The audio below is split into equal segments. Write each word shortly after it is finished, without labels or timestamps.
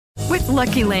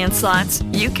Lucky Land Slots,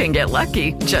 you can get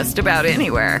lucky just about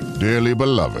anywhere. Dearly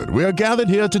beloved, we are gathered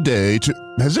here today to...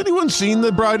 Has anyone seen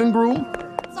the bride and groom?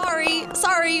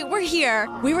 Sorry, we're here.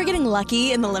 We were getting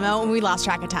lucky in the limo and we lost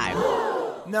track of time.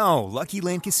 No, Lucky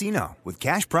Land Casino, with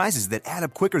cash prizes that add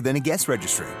up quicker than a guest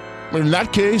registry. In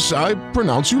that case, I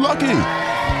pronounce you lucky.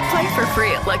 Play for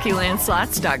free at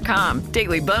LuckyLandSlots.com.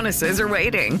 Daily bonuses are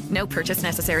waiting. No purchase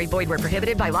necessary. Void where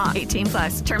prohibited by law.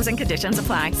 18+. Terms and conditions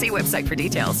apply. See website for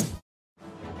details.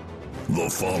 The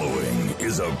following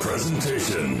is a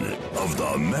presentation of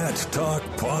the Matt Talk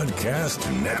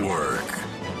Podcast Network.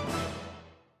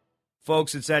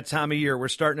 Folks, it's that time of year. We're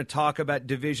starting to talk about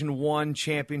Division I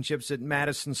championships at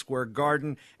Madison Square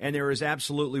Garden, and there is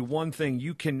absolutely one thing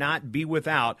you cannot be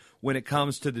without when it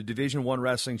comes to the Division I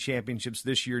wrestling championships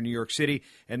this year in New York City,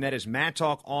 and that is Matt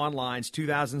Talk Online's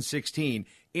 2016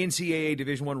 NCAA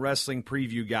Division I Wrestling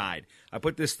Preview Guide. I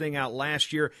put this thing out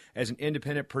last year as an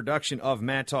independent production of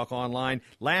Matt Talk Online.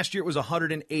 Last year it was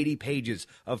 180 pages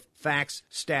of facts,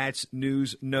 stats,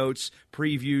 news, notes,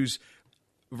 previews,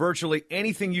 virtually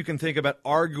anything you can think about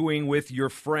arguing with your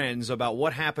friends about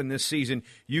what happened this season,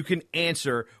 you can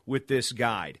answer with this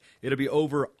guide. It'll be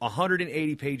over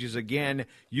 180 pages again.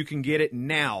 You can get it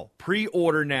now.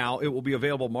 Pre-order now. It will be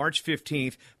available March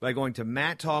 15th by going to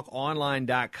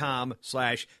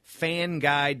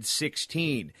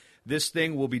matttalkonline.com/fanguide16. This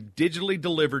thing will be digitally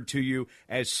delivered to you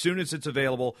as soon as it's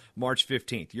available March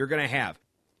 15th. You're going to have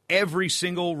every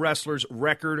single wrestler's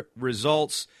record,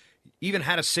 results, even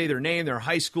how to say their name, their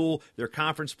high school, their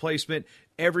conference placement,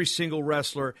 every single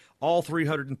wrestler, all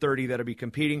 330 that'll be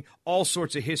competing, all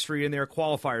sorts of history in there,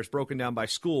 qualifiers broken down by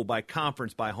school, by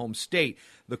conference, by home state,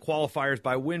 the qualifiers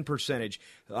by win percentage,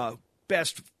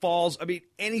 best falls. I mean,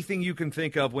 anything you can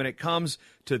think of when it comes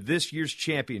to this year's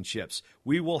championships,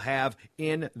 we will have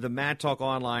in the Matt Talk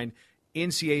Online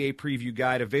NCAA Preview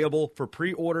Guide, available for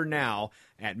pre-order now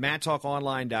at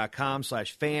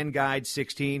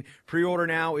matttalkonline.com/fanguide16. Pre-order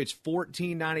now. It's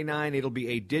 $14.99. It'll be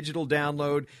a digital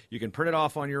download. You can print it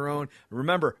off on your own.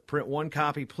 Remember, print one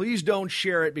copy. Please don't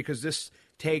share it because this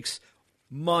takes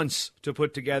months to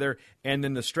put together, and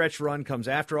then the stretch run comes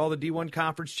after all the D1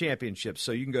 conference championships.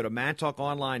 So you can go to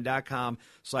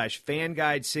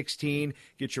matttalkonline.com/fanguide16.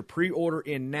 Get your pre-order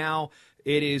in now.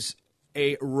 It is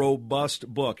a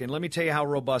robust book. And let me tell you how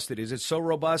robust it is. It's so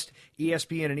robust,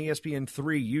 ESPN and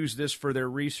ESPN3 use this for their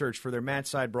research, for their Matt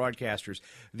Side broadcasters.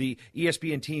 The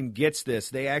ESPN team gets this.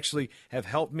 They actually have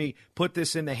helped me put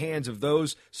this in the hands of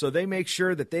those, so they make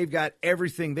sure that they've got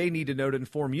everything they need to know to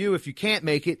inform you if you can't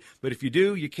make it. But if you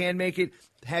do, you can make it.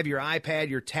 Have your iPad,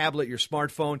 your tablet, your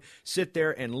smartphone, sit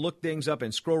there and look things up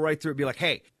and scroll right through it. Be like,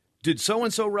 hey, did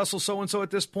so-and-so wrestle so-and-so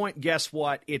at this point? Guess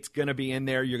what? It's going to be in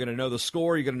there. You're going to know the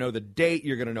score. You're going to know the date.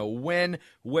 You're going to know when,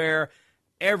 where,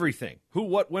 everything. Who,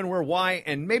 what, when, where, why,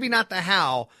 and maybe not the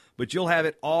how, but you'll have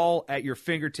it all at your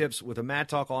fingertips with a Matt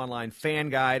Talk Online fan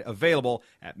guide available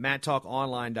at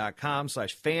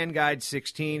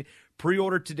matttalkonline.com/fanguide16.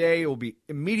 Pre-order today. It will be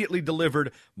immediately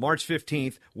delivered March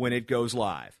 15th when it goes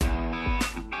live.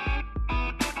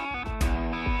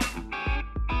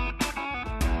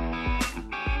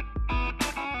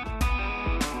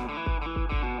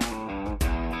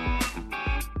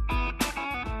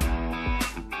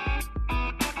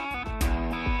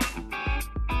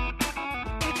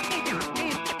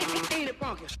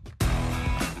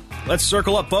 Let's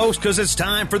circle up, folks, because it's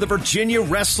time for the Virginia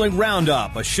Wrestling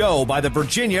Roundup, a show by the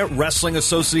Virginia Wrestling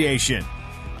Association.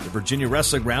 The Virginia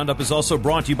Wrestling Roundup is also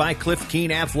brought to you by Cliff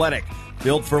Keen Athletic,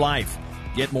 built for life.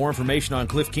 Get more information on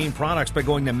Cliff Keen products by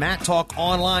going to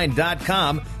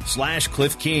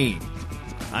matttalkonline.com/Cliff Keen.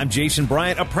 I'm Jason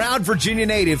Bryant, a proud Virginia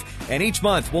native, and each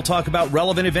month we'll talk about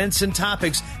relevant events and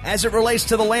topics as it relates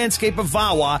to the landscape of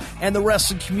VAWA and the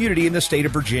wrestling community in the state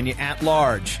of Virginia at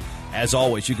large. As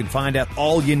always, you can find out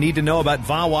all you need to know about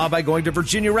VAWA by going to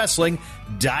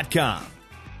virginiawrestling.com.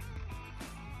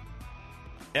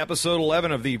 Episode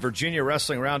 11 of the Virginia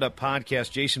Wrestling Roundup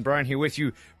podcast. Jason Bryant here with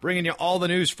you, bringing you all the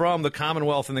news from the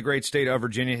Commonwealth and the great state of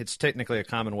Virginia. It's technically a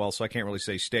Commonwealth, so I can't really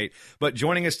say state. But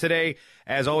joining us today,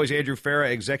 as always, Andrew Farah,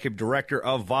 Executive Director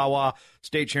of VAWA,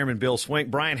 State Chairman Bill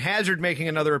Swink, Brian Hazard making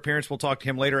another appearance. We'll talk to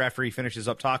him later after he finishes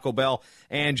up Taco Bell.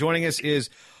 And joining us is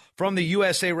from the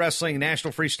USA Wrestling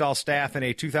National Freestyle staff and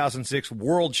a 2006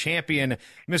 world champion,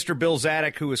 Mr. Bill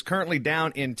Zadick, who is currently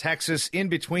down in Texas in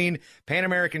between Pan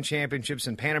American Championships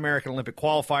and Pan American Olympic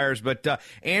qualifiers. But,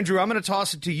 Andrew, I'm going to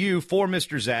toss it to you for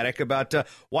Mr. Zadick about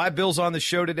why Bill's on the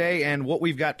show today and what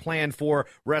we've got planned for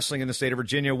wrestling in the state of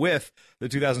Virginia with the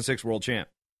 2006 world champ.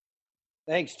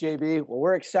 Thanks, JB. Well,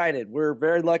 we're excited. We're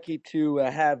very lucky to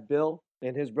have Bill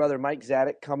and his brother Mike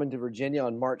Zadick coming to Virginia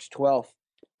on March 12th.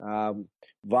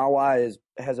 VAWA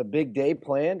has a big day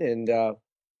planned, and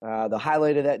the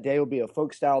highlight of that day will be a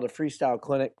folk style to freestyle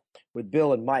clinic with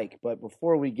Bill and Mike. But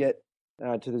before we get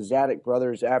to the Zadok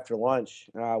brothers after lunch,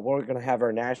 we're going to have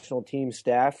our national team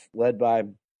staff led by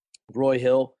Roy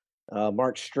Hill,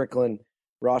 Mark Strickland,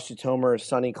 Ross Utomer,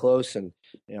 Sonny Close, and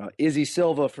Izzy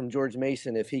Silva from George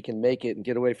Mason, if he can make it and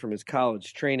get away from his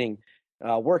college training,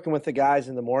 working with the guys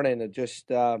in the morning and just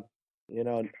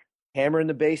hammering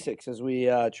the basics as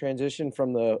we transition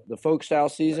from the folk style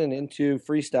season into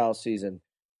freestyle season.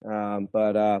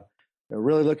 But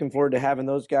really looking forward to having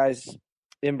those guys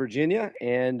in Virginia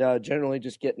and generally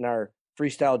just getting our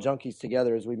freestyle junkies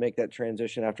together as we make that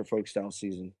transition after folk style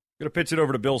season. Going to pitch it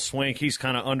over to Bill Swink. He's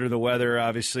kind of under the weather,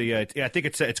 obviously. I think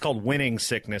it's called winning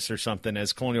sickness or something,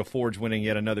 as Colonial Forge winning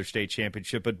yet another state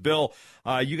championship. But, Bill,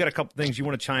 you got a couple things you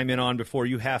want to chime in on before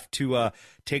you have to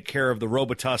take care of the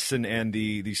Robitussin and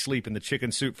the sleep and the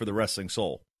chicken soup for the Wrestling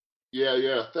Soul.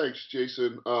 Yeah. Thanks,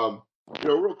 Jason.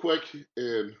 Real quick,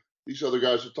 and these other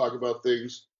guys will talk about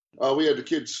things. We had the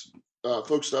kids'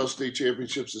 folk style state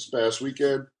championships this past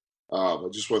weekend. I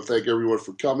just want to thank everyone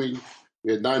for coming.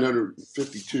 We had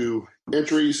 952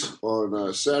 entries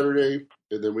on Saturday,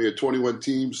 and then we had 21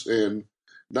 teams and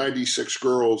 96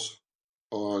 girls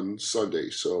on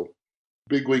Sunday. So,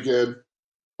 big weekend.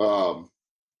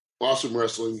 Awesome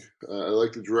wrestling. I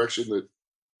like the direction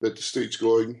that the state's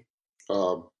going.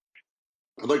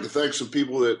 I'd like to thank some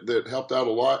people that helped out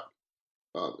a lot.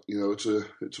 It's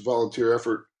a volunteer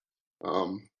effort.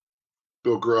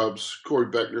 Bill Grubbs, Corey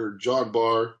Beckner, John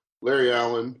Barr, Larry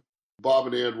Allen, Bob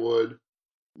and Ann Wood,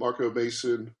 Marco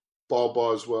Mason, Paul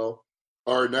Boswell,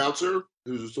 our announcer,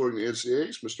 who's restoring the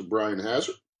NCAAs, Mr. Brian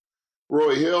Hazard,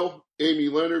 Roy Hill, Amy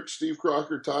Leonard, Steve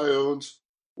Crocker, Ty Owens,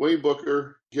 Wayne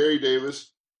Booker, Gary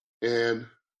Davis, and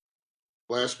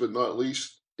last but not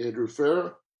least, Andrew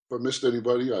Farah. If I missed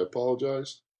anybody, I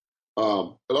apologize.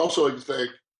 I'd also like to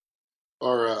thank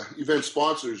our event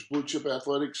sponsors, Blue Chip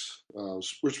Athletics,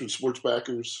 Richmond Sports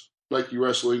Backers, Nike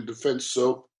Wrestling, Defense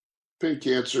Soap, Pin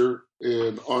Cancer,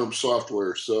 and ARM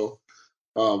Software. So,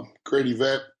 great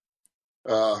event.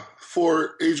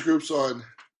 4 age groups on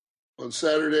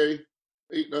Saturday,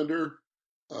 8 and under.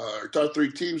 Our top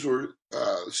 3 teams were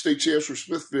state champs for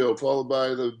Smithfield, followed by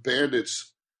the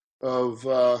Bandits of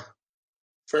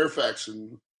Fairfax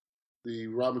and the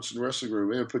Robinson Wrestling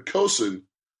Room, and Poquoson,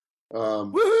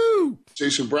 woohoo!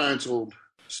 Jason Bryant's old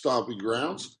stomping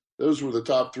grounds. Those were the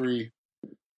top 3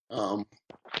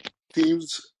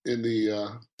 teams in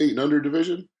the 8 and under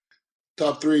division.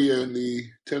 Top 3 in the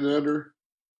 10 and under.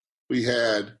 We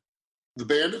had the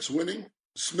Bandits winning.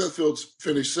 Smithfield's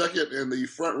finished second, and the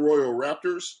Front Royal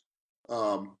Raptors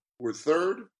were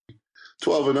third.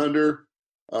 12 and under.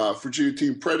 Virginia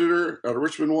Team Predator out of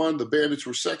Richmond won. The Bandits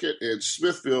were second, and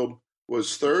Smithfield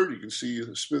was third. You can see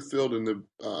Smithfield and the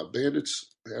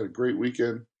Bandits had a great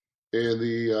weekend. And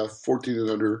the 14 and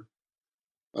under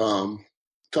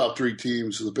top 3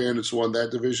 teams, the Bandits won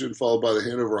that division, followed by the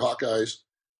Hanover Hawkeyes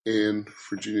and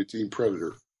Virginia Team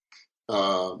Predator.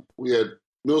 We had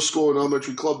middle school and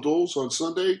elementary club duels on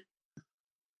Sunday.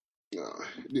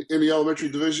 In the elementary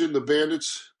division, the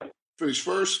Bandits finished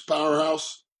first.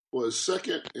 Powerhouse was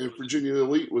second, and Virginia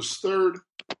Elite was third.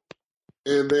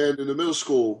 And then in the middle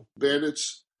school,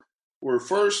 Bandits were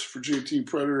first. Virginia Team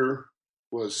Predator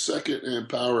was second, and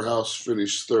Powerhouse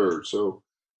finished third. So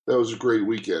that was a great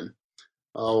weekend.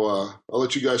 I'll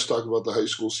let you guys talk about the high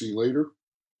school scene later.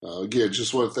 Again,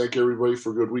 just want to thank everybody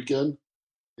for a good weekend,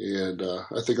 and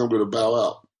I think I'm going to bow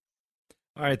out.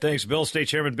 All right, thanks, Bill. State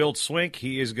Chairman Bill Swink.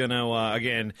 He is going to,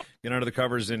 again, get under the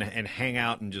covers and hang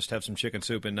out and just have some chicken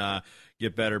soup and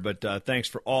get better. But thanks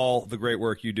for all the great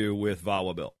work you do with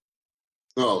VAWA, Bill.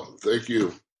 Oh, thank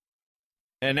you.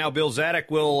 And now Bill Zadok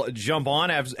will jump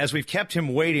on. As we've kept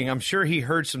him waiting, I'm sure he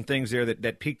heard some things there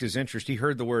that piqued his interest. He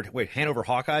heard the word, Hanover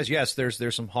Hawkeyes? Yes,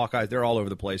 there's some Hawkeyes. They're all over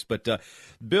the place. But,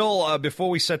 Bill, before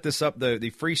we set this up,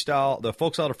 the freestyle, the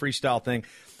folk style to freestyle thing,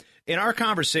 in our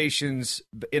conversations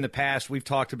in the past, we've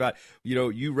talked about,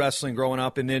 you wrestling growing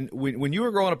up. And then when you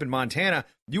were growing up in Montana,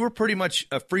 you were pretty much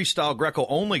a freestyle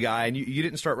Greco-only guy, and you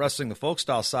didn't start wrestling the folk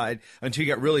style side until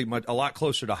you got really a lot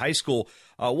closer to high school.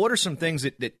 What are some things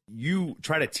that you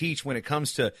try to teach when it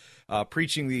comes to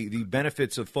preaching the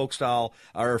benefits of folk style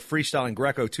or freestyle and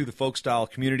Greco to the folk style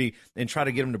community and try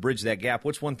to get them to bridge that gap?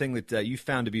 What's one thing that you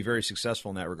found to be very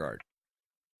successful in that regard?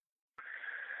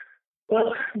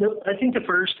 Well, I think the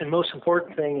first and most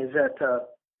important thing is that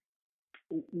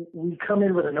we come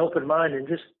in with an open mind and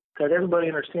just that everybody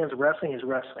understands wrestling is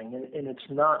wrestling, and it's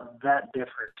not that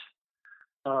different.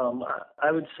 I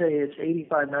would say it's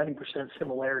 85-90%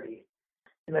 similarity.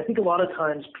 And I think a lot of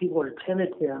times people are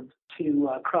tentative to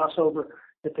cross over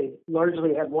if they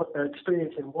largely have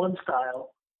experience in one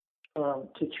style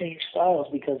to change styles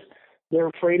because they're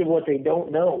afraid of what they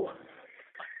don't know.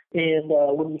 And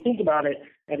when you think about it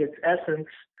at its essence,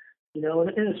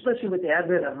 and especially with the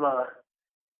advent of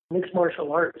mixed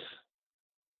martial arts,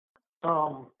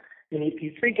 and if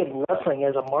you think of wrestling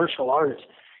as a martial art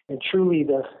and truly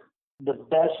the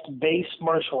best base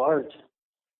martial art,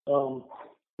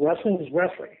 wrestling is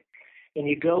wrestling. And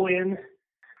you go in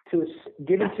to a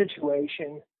given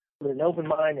situation with an open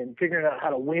mind and figuring out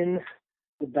how to win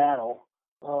the battle.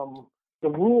 The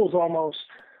rules almost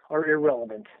are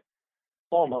irrelevant,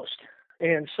 almost.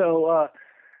 And so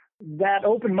that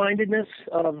open-mindedness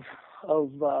of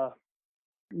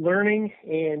learning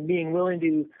and being willing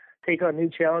to take on new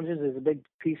challenges is a big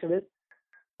piece of it.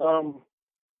 And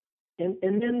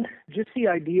then just the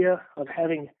idea of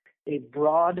having a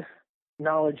broad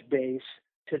knowledge base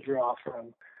to draw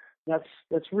from.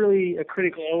 That's really a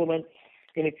critical element.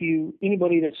 And if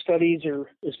anybody that studies or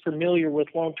is familiar with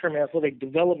long-term athletic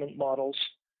development models,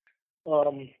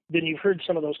 then you've heard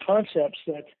some of those concepts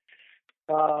that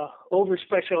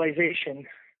over-specialization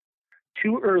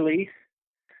too early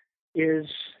is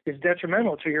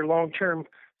detrimental to your long-term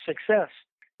success.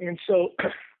 And so,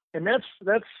 and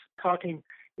that's talking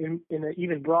in an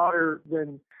even broader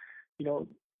than,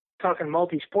 talking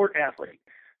multi-sport athlete.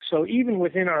 So even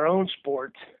within our own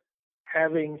sport,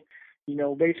 having,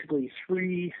 basically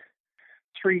three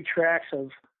tracks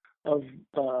of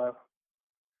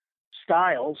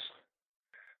styles,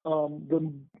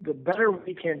 the better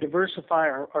we can diversify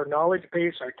our knowledge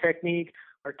base, our technique,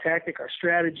 our tactic, our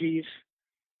strategies,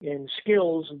 and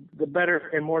skills, the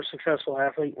better and more successful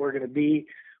athlete we're going to be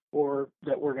or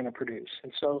that we're going to produce.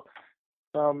 And so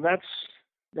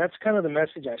that's kind of the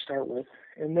message I start with.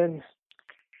 And then,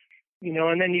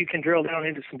 and then you can drill down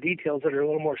into some details that are a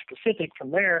little more specific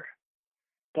from there.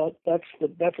 But that's the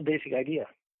basic idea.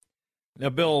 Now,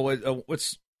 Bill,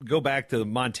 let's go back to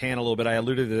Montana a little bit. I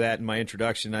alluded to that in my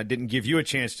introduction. I didn't give you a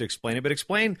chance to explain it, but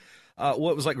explain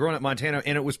what it was like growing up in Montana.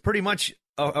 And it was pretty much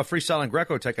a freestyle and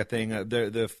Greco type of thing.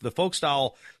 The folk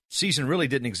style season really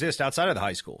didn't exist outside of the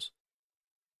high schools.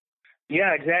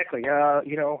 Yeah, exactly.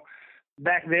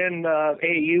 Back then,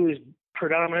 AAU was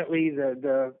predominantly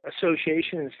the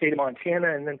association in the state of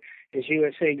Montana, and then as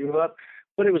USA grew up,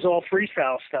 but it was all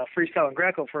freestyle stuff, freestyle and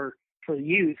Greco for the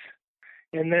youth.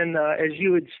 And then, as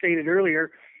you had stated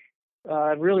earlier,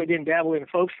 I really didn't dabble in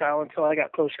folk style until I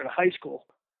got closer to high school.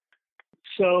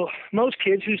 So most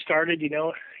kids who started,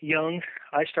 young,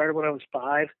 I started when I was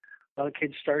 5. A lot of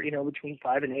kids start, between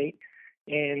 5 and 8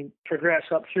 and progress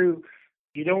up through.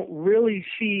 You don't really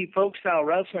see folk style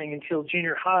wrestling until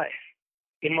junior high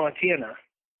in Montana.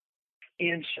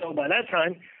 And so by that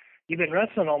time, you've been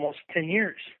wrestling almost 10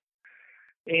 years.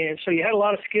 And so you had a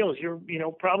lot of skills. You're,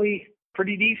 probably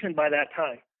pretty decent by that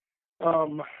time.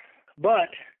 But,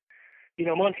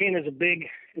 Montana is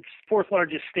it's fourth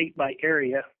largest state by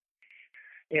area.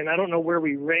 And I don't know where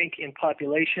we rank in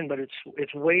population, but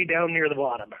it's way down near the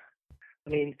bottom. I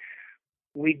mean,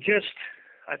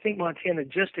 I think Montana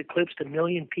just eclipsed 1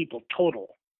 million people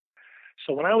total.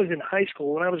 So when I was in high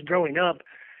school, when I was growing up,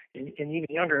 and even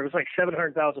younger, it was like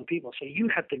 700,000 people. So you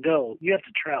have to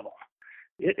travel.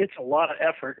 It's a lot of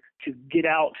effort to get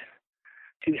out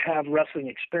to have wrestling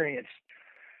experience.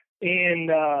 And,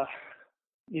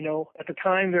 at the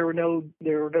time there were no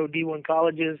D1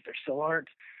 colleges. There still aren't.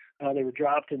 They were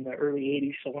dropped in the early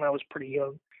 80s. So when I was pretty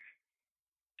young.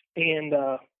 And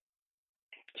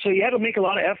so you had to make a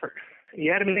lot of effort.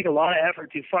 You had to make a lot of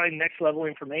effort to find next level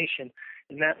information.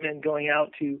 And that meant going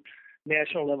out to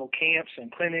national level camps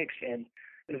and clinics and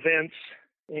events.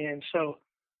 And so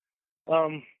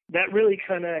that really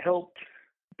kind of helped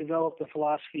develop the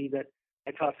philosophy that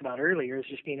I talked about earlier, is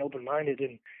just being open-minded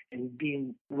and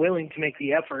being willing to make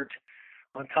the effort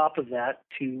on top of that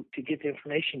to get the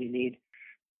information you need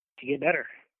to get better.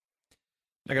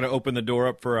 I'm going to open the door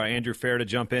up for Andrew Fair to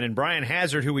jump in. And Brian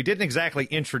Hazard, who we didn't exactly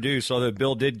introduce, although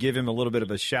Bill did give him a little bit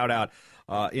of a shout-out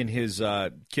in his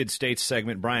Kid States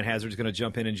segment. Brian Hazard is going to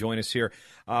jump in and join us here.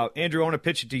 Andrew, I want to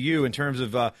pitch it to you in terms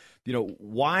of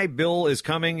why Bill is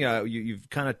coming. You've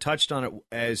kind of touched on it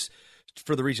as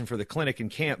for the reason for the clinic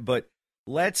and camp, but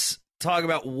let's talk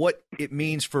about what it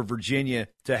means for Virginia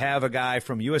to have a guy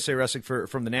from USA Wrestling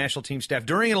from the national team staff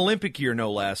during an Olympic year,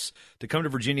 no less, to come to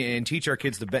Virginia and teach our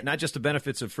kids not just the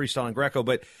benefits of freestyle and Greco,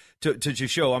 but to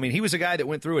show. I mean, he was a guy that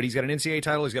went through it. He's got an NCAA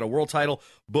title. He's got a world title.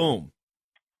 Boom.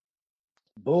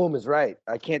 Boom is right.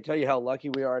 I can't tell you how lucky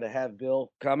we are to have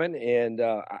Bill coming, and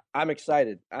I'm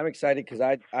excited. I'm excited because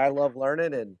I love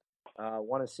learning and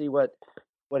want to see what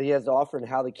what he has to offer and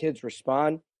how the kids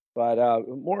respond. But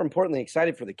more importantly,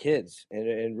 excited for the kids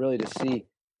and really to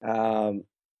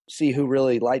see who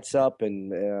really lights up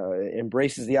and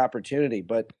embraces the opportunity.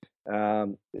 But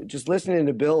just listening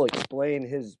to Bill explain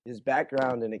his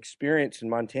background and experience in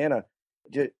Montana,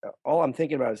 all I'm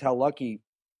thinking about is how lucky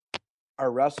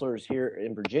our wrestlers here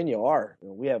in Virginia are.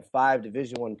 We have 5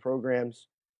 Division I programs.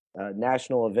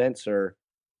 National events are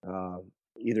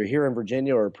either here in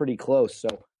Virginia or pretty close.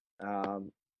 So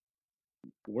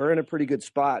we're in a pretty good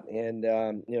spot. And,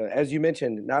 as you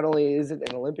mentioned, not only is it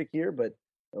an Olympic year, but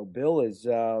Bill is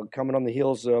coming on the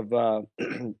heels of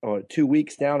 2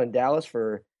 weeks down in Dallas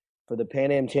for the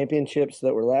Pan Am Championships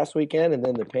that were last weekend, and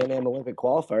then the Pan Am Olympic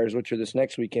qualifiers, which are this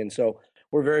next weekend. So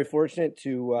we're very fortunate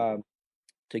to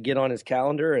get on his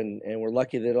calendar, and we're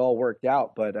lucky that it all worked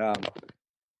out. But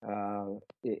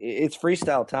it's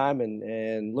freestyle time,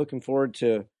 and looking forward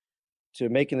to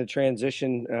making the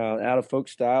transition out of folk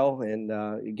style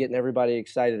and getting everybody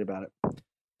excited about it.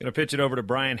 Going to pitch it over to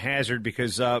Brian Hazard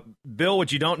because, Bill,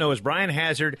 what you don't know is Brian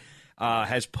Hazard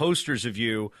has posters of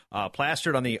you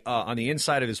plastered on the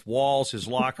inside of his walls, his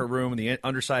locker room, and the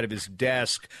underside of his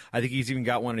desk. I think he's even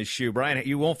got one in his shoe. Brian,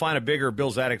 you won't find a bigger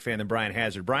Bill Zadick fan than Brian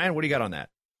Hazard. Brian, what do you got on that?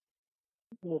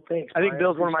 Well, thanks. I think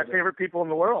Bill's one of my favorite people in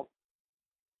the world.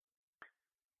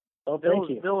 Well, thank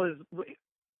you. Bill is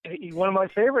one of my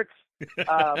favorites.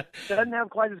 Doesn't have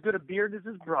quite as good a beard as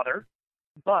his brother,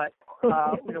 but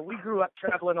we grew up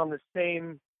traveling on the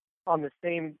same the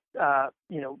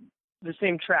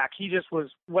same track. He just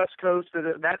was West Coast,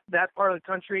 that part of the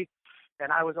country,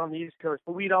 and I was on the East Coast.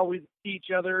 But we'd always see each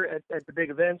other at the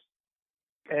big events,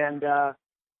 and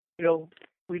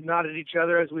we'd nod at each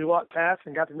other as we walked past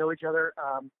and got to know each other.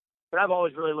 But I've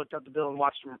always really looked up to Bill and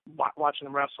watching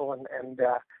him wrestle, and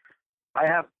I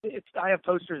have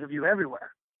posters of you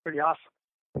everywhere. Pretty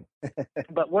awesome.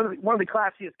 But one of the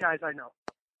classiest guys I know.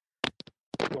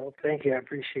 Well, thank you. I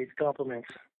appreciate the compliments.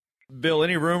 Bill,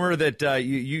 any rumor that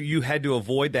you had to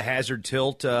avoid the Hazard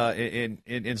tilt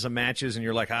in some matches, and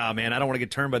you're like, man, I don't want to get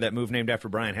turned by that move named after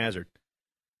Brian Hazard?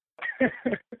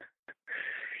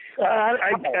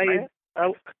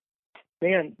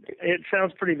 Man, it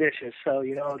sounds pretty vicious, so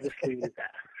I'll just leave it at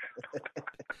that.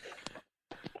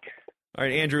 All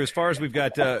right, Andrew, as far as we've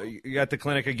got you got the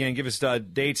clinic again, give us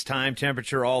dates, time,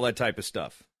 temperature, all that type of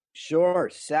stuff. Sure.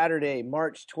 Saturday,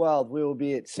 March 12th, we will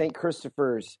be at St.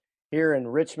 Christopher's here in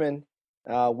Richmond.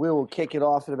 We will kick it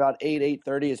off at about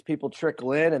 8:30 as people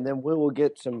trickle in, and then we will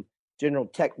get some general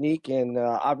technique and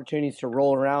opportunities to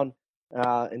roll around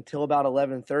until about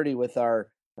 11:30 with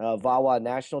our VAWA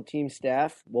national team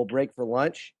staff. We'll break for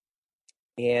lunch,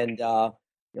 and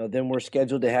then we're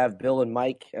scheduled to have Bill and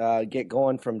Mike get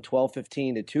going from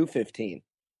 12:15 to 2:15.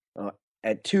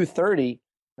 At 2:30,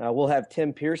 we'll have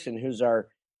Tim Pearson, who's our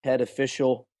head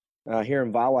official here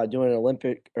in VAWA, doing an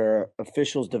Olympic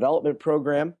officials development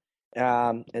program.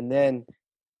 And then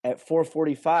at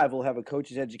 4:45, we'll have a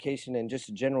coach's education and just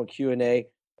a general Q&A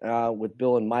with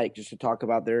Bill and Mike, just to talk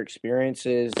about their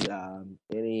experiences,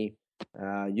 any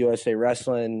USA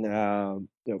Wrestling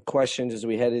questions as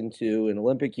we head into an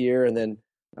Olympic year. And then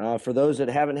for those that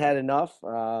haven't had enough,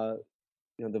 the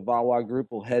VAWA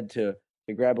group will head to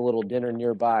grab a little dinner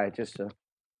nearby, just a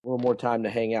little more time to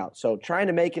hang out. So trying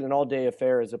to make it an all-day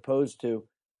affair as opposed to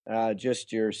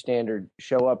just your standard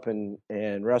show up and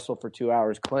wrestle for 2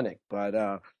 hours clinic.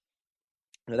 But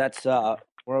that's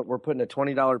we're putting a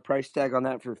 $20 price tag on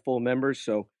that for full members.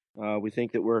 So we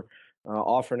think that we're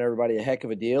offering everybody a heck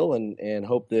of a deal, and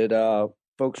hope that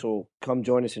folks will come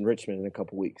join us in Richmond in a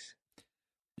couple weeks.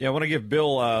 Yeah, I want to give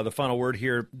Bill the final word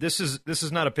here. This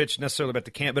is not a pitch necessarily about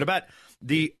the camp, but about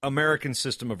the American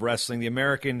system of wrestling, the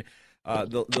American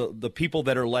the people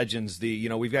that are legends.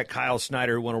 We've got Kyle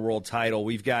Snyder, who won a world title.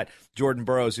 We've got Jordan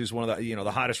Burroughs, who's one of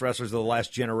the hottest wrestlers of the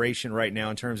last generation right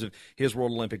now in terms of his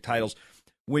World Olympic titles.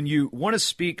 When you want to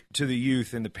speak to the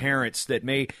youth and the parents that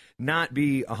may not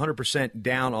be 100%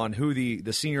 down on who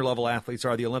the senior level athletes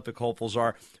are, the Olympic hopefuls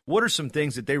are, what are some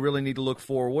things that they really need to look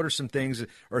for? What are some things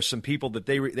or some people that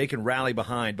they can rally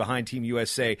behind Team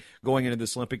USA going into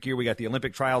this Olympic year? We got the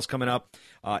Olympic trials coming up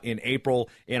in April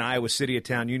in Iowa City, a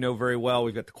town you know very well.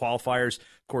 We've got the qualifiers,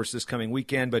 of course, this coming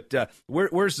weekend. But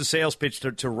where's the sales pitch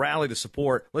to rally the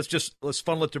support? Let's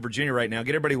funnel it to Virginia right now.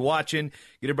 Get everybody watching.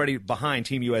 Get everybody behind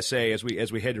Team USA as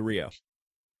we head to Rio.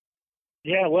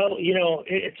 Yeah, well,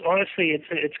 it's honestly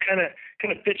it's kind of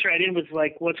fits right in with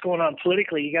like what's going on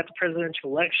politically. You got the presidential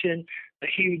election, a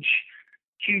huge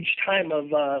time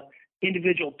of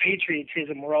individual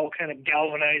patriotism. We're all kind of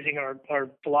galvanizing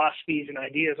our philosophies and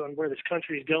ideas on where this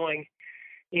country is going,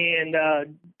 and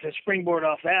to springboard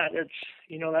off that,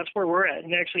 that's where we're at.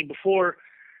 And actually, before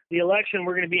the election,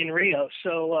 we're going to be in Rio.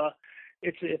 So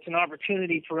it's an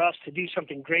opportunity for us to do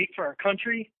something great for our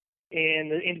country.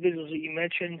 And the individuals that you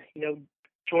mentioned,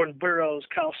 Jordan Burroughs,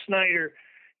 Kyle Snyder,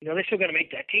 they still got to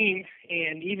make that team.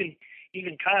 And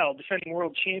even Kyle, defending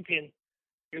world champion,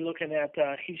 you're looking at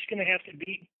he's going to have to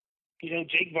beat,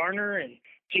 Jake Varner and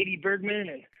J.D. Bergman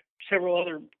and several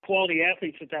other quality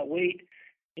athletes at that weight.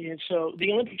 And so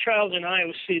the Olympic trials in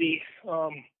Iowa City,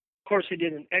 of course, they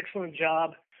did an excellent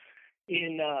job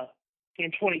in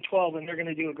 2012, and they're going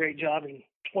to do a great job in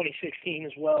 2016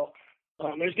 as well.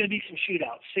 There's going to be some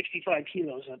shootouts, 65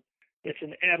 kilos. It's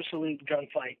an absolute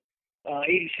gunfight.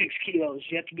 86 kilos,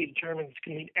 yet to be determined. It's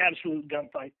going to be an absolute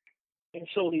gunfight. And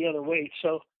so the other weights.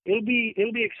 So it'll be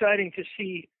exciting to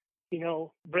see,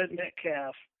 Brett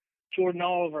Metcalf, Jordan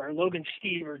Oliver, Logan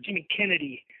Stever, Jimmy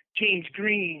Kennedy, James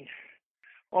Green,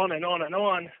 on and on and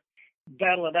on,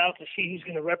 battle it out to see who's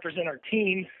going to represent our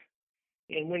team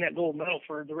and win that gold medal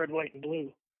for the red, white, and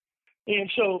blue. And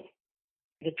so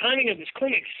the timing of this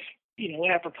clinic's,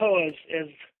 apropos as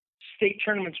state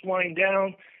tournaments wind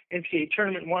down, NCAA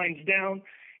tournament winds down,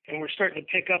 and we're starting to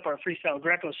pick up our freestyle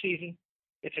Greco season.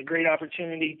 It's a great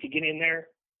opportunity to get in there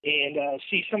and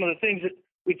see some of the things that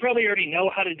we probably already know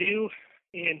how to do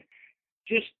and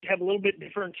just have a little bit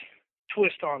different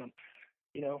twist on them,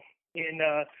 and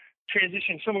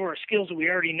transition some of our skills that we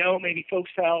already know, maybe folk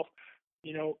style,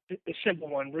 a simple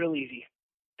one, real easy.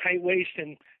 Tight waist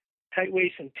and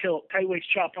tilt, tight waist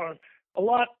chop arm. A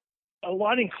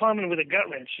lot in common with a gut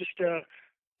wrench. Just,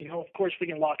 of course we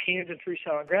can lock hands in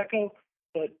freestyle and Greco,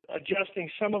 but adjusting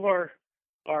some of our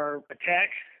attack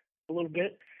a little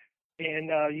bit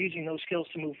and using those skills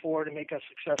to move forward and make us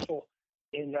successful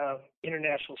in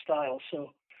international styles. So,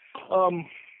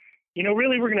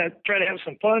 really we're going to try to have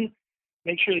some fun,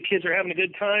 make sure the kids are having a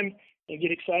good time and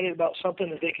get excited about something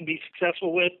that they can be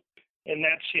successful with. And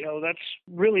that's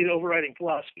really the overriding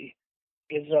philosophy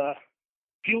is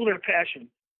fuel their passion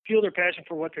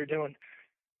for what they're doing,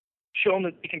 show them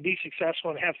that they can be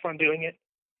successful and have fun doing it.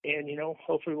 And,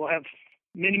 hopefully we'll have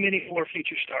many, many more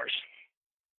future stars.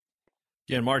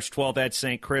 Again, March 12th at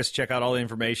St. Chris. Check out all the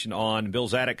information on Bill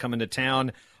Zadick coming to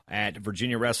town at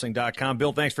virginiawrestling.com.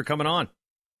 Bill, thanks for coming on.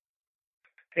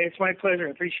 Hey, it's my pleasure.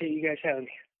 I appreciate you guys having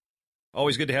me.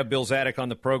 Always good to have Bill Zadick on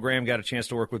the program. Got a chance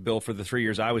to work with Bill for the 3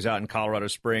 years I was out in Colorado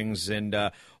Springs. And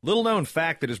little known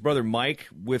fact that his brother Mike,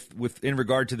 with in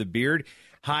regard to the beard,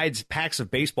 hides packs of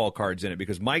baseball cards in it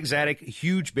because Mike Zadick,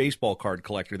 huge baseball card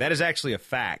collector. That is actually a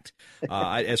fact.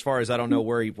 As far as I don't know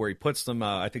where he puts them,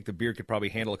 I think the beard could probably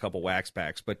handle a couple wax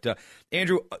packs. But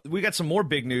Andrew, we got some more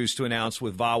big news to announce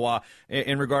with VAWA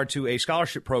in regard to a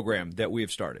scholarship program that we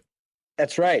have started.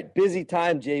 That's right. Busy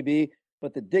time, JB.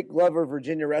 But the Dick Glover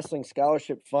Virginia Wrestling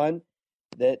Scholarship Fund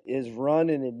that is run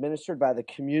and administered by the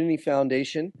Community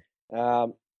Foundation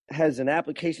has an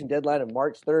application deadline of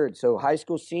March 3rd. So high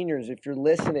school seniors, if you're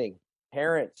listening,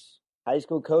 parents, high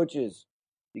school coaches,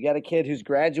 you got a kid who's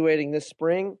graduating this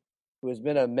spring who has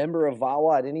been a member of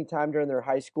VAWA at any time during their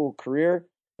high school career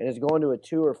and is going to a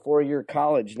 2 or 4 year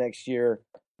college next year,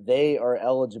 they are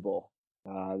eligible.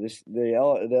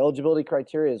 The eligibility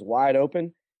criteria is wide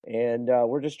open. And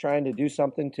we're just trying to do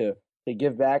something to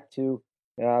give back to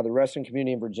the wrestling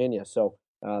community in Virginia. So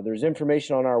there's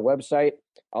information on our website.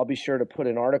 I'll be sure to put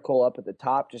an article up at the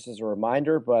top just as a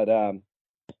reminder. But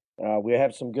we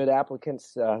have some good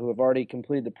applicants who have already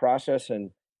completed the process, and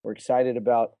we're excited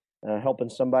about helping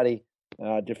somebody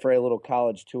defray a little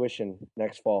college tuition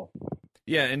next fall.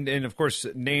 Yeah, and of course,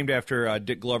 named after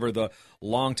Dick Glover, the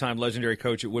longtime legendary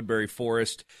coach at Woodbury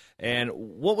Forest. And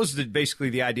what was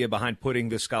basically the idea behind putting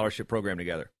this scholarship program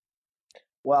together?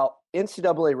 Well,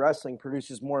 NCAA wrestling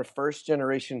produces more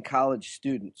first-generation college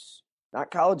students,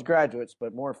 not college graduates,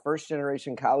 but more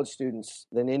first-generation college students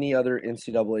than any other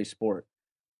NCAA sport.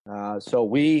 So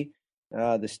we,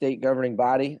 the state governing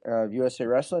body of USA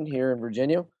Wrestling here in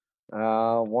Virginia,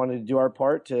 wanted to do our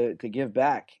part to give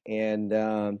back.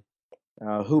 And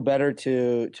who better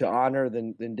to honor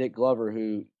than Dick Glover,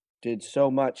 who did so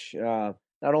much, not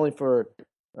only for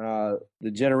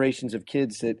the generations of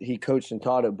kids that he coached and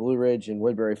taught at Blue Ridge and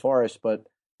Woodbury Forest, but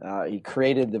he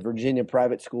created the Virginia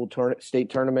Private School State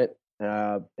Tournament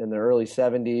in the early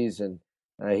 70s, and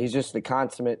he's just the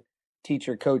consummate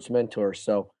teacher, coach, mentor.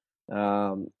 So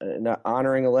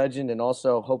honoring a legend and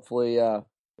also hopefully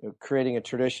creating a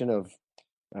tradition of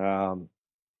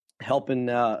helping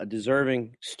a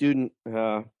deserving student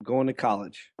going to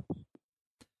college.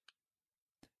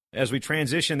 As we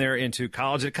transition there into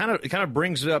college, it kind of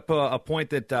brings up a point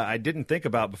that I didn't think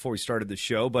about before we started the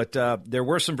show, but there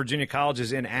were some Virginia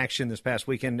colleges in action this past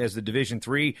weekend as the Division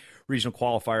III regional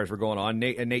qualifiers were going on.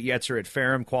 Nate Yetzer at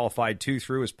Ferrum qualified 2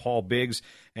 through as Paul Biggs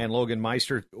and Logan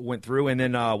Meister went through. And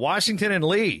then Washington and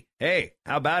Lee, hey,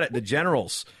 how about it? The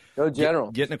Generals. Go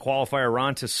Generals. Getting a qualifier,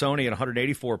 Ron Tassoni at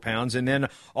 184 pounds. And then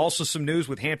also some news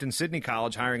with Hampton-Sydney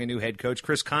College hiring a new head coach,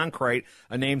 Chris Conkrite,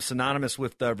 a name synonymous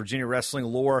with Virginia wrestling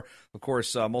lore. Of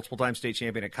course, multiple-time state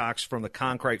champion at Cox from the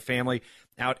Conkrite family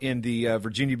out in the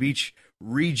Virginia Beach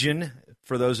region.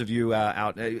 For those of you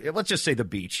out, let's just say the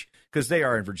beach, because they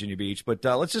are in Virginia Beach. But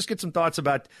let's just get some thoughts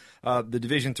about the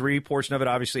Division III portion of it.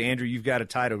 Obviously, Andrew, you've got a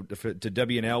tie to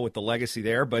W&L with the legacy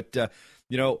there. But,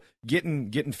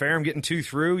 getting Ferrum, getting 2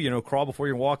 through, crawl before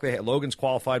you walk. Logan's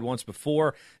qualified once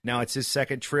before. Now it's his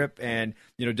second trip. And,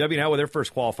 W&L with their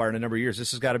first qualifier in a number of years.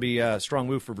 This has got to be a strong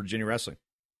move for Virginia wrestling.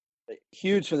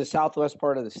 Huge for the southwest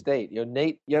part of the state.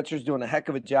 Nate Yetzer's doing a heck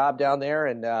of a job down there.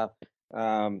 And,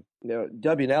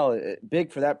 W&L,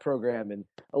 big for that program. And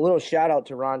a little shout out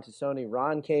to Ron Tassoni.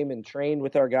 Ron came and trained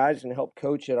with our guys and helped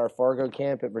coach at our Fargo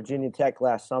camp at Virginia Tech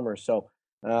last summer. So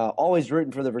always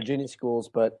rooting for the Virginia schools,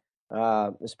 but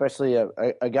especially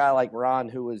a guy like Ron,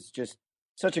 who was just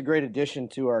such a great addition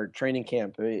to our training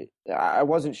camp. I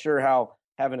wasn't sure how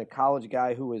having a college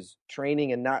guy who was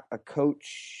training and not a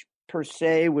coach per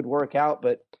se would work out,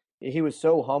 but he was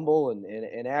so humble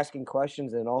and asking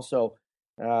questions, and also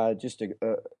just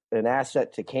an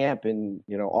asset to camp and,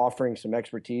 offering some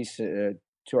expertise to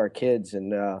our kids.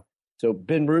 And so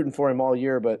been rooting for him all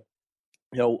year, but,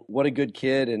 what a good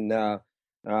kid. And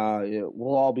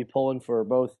we'll all be pulling for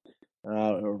both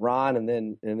Ron and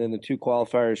then the 2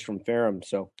 qualifiers from Ferrum.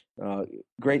 So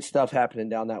great stuff happening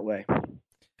down that way.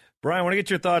 Brian, I want to get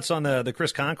your thoughts on the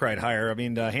Chris Conkrite hire. I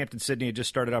mean, Hampton-Sydney had just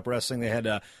started up wrestling. They had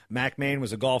Mac Main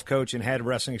was a golf coach and had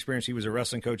wrestling experience. He was a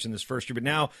wrestling coach in this first year, but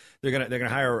now they're gonna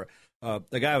hire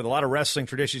a guy with a lot of wrestling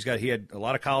tradition. He had a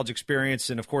lot of college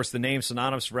experience, and of course the name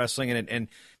synonymous with wrestling. And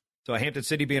so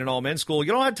Hampton-Sydney being an all-men's school,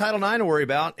 you don't have Title IX to worry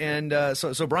about. And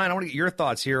so Brian, I want to get your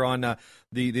thoughts here on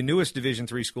the newest Division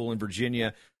III school in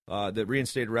Virginia that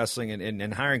reinstated wrestling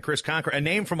and hiring Chris Conkrite, a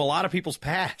name from a lot of people's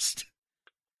past.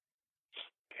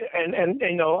 And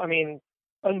I mean,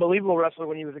 unbelievable wrestler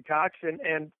when he was at Cox.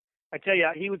 And I tell you,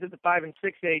 he was at the 5 and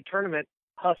 6A tournament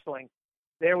hustling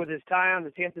there with his tie on,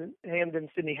 his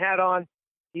Hampton-Sydney hat on.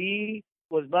 He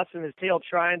was busting his tail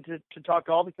trying to talk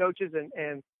to all the coaches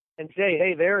and say,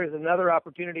 hey, there is another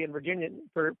opportunity in Virginia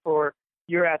for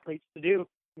your athletes to do.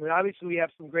 I mean, obviously we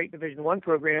have some great Division I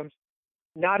programs.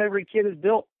 Not every kid is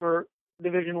built for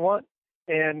Division I.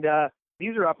 And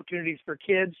these are opportunities for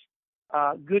kids,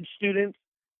 good students,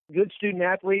 good student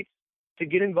athletes to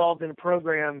get involved in a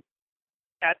program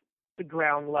at the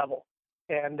ground level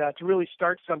and to really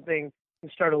start something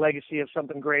and start a legacy of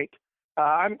something great.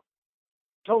 I'm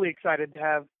totally excited to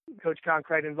have Coach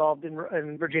Conkrite involved in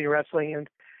Virginia wrestling,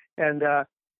 and I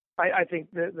think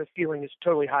the feeling is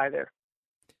totally high there.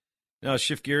 Now,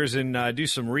 shift gears and do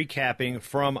some recapping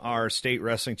from our state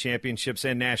wrestling championships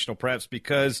and national preps,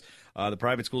 because the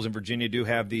private schools in Virginia do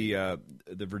have the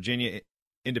Virginia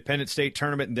Independent State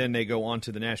Tournament, and then they go on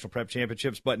to the National Prep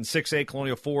Championships. But in 6A,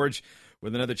 Colonial Forge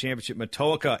with another championship,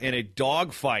 Matoaka in a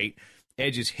dogfight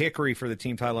edges Hickory for the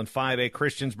team title. In 5A,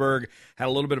 Christiansburg had a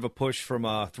little bit of a push from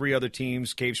 3 other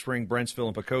teams, Cave Spring, Brentsville,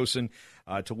 and Poquoson,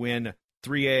 to win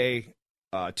 3A.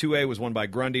 2A was won by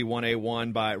Grundy, 1A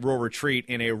won by Rural Retreat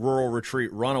in a Rural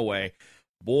Retreat runaway.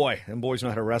 Boy, them boys know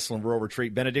how to wrestle in Rural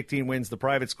Retreat. Benedictine wins the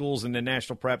private schools, and the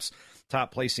National Preps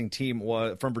top placing team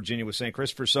from Virginia was St.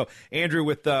 Christopher. So, Andrew,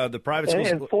 with the private schools.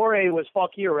 And 4A was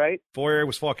Fauquier, right? 4A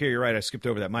was Fauquier, you're right. I skipped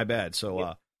over that. My bad.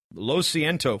 So, Los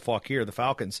Ciento, Fauquier, the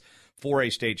Falcons,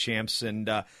 4A state champs. And,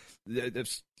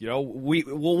 what's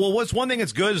one thing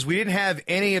that's good is we didn't have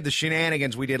any of the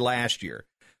shenanigans we did last year,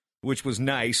 which was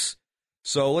nice.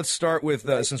 So let's start with,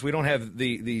 since we don't have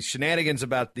the shenanigans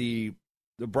about the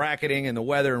bracketing and the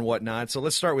weather and whatnot. So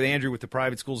let's start with Andrew with the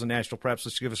private schools and national preps.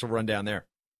 Let's give us a rundown there.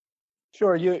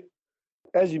 Sure.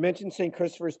 As you mentioned, St.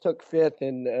 Christopher's took 5th,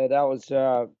 and that was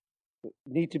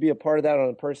neat to be a part of that on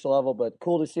a personal level, but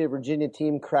cool to see a Virginia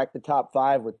team crack the top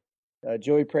 5 with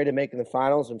Joey Prada making the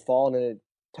finals and falling in a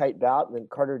tight bout. And then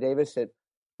Carter Davis at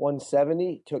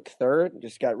 170 took 3rd,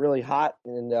 just got really hot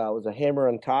and was a hammer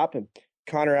on top. And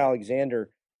Connor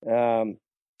Alexander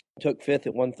took 5th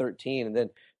at 113. And then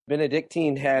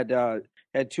Benedictine had 2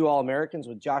 All-Americans,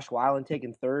 with Josh Weiland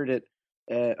taking 7th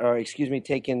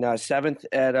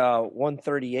at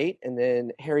 138, and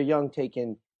then Harry Young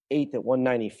taking 8th at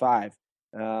 195.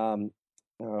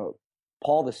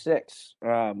 Paul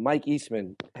VI. Mike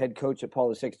Eastman, head coach at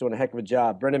Paul VI, doing a heck of a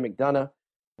job. Brendan McDonough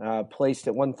placed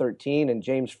at 113, and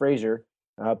James Frazier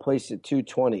placed at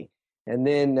 220. And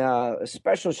then a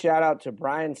special shout out to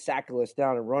Brian Sakalis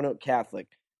down at Roanoke Catholic.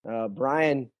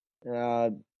 Brian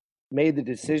made the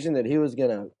decision that he was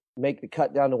going to make the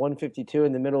cut down to 152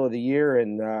 in the middle of the year,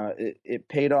 and it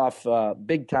paid off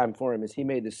big time for him as he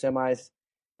made the semis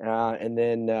and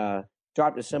then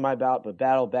dropped a semi bout, but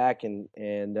battled back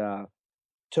and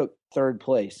took third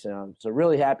place. So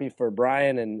really happy for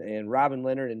Brian and Robin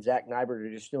Leonard and Zach Nybert are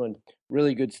just doing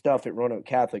really good stuff at Roanoke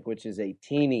Catholic, which is a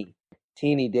teeny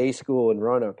day school in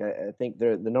Roanoke. I think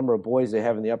the number of boys they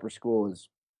have in the upper school is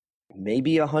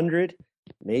maybe 100,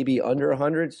 maybe under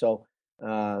 100. So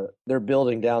they're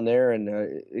building down there,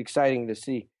 and exciting to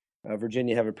see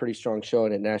Virginia have a pretty strong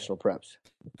showing at national preps.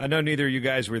 I know neither of you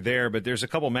guys were there, but there's a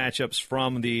couple matchups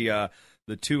from the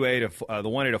 2A to the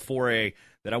 1A to 4A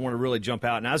that I want to really jump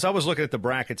out. And as I was looking at the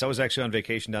brackets, I was actually on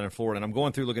vacation down in Florida, and I'm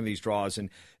going through looking at these draws, and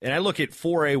I look at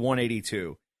 4A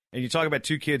 182. And you talk about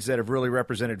two kids that have really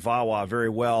represented VAWA very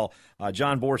well,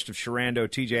 John Borst of Sharando,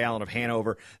 TJ Allen of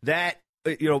Hanover. That,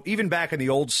 even back in the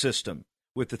old system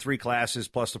with the 3 classes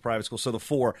plus the private school, so the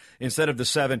 4 instead of the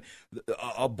 7,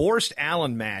 a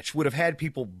Borst-Allen match would have had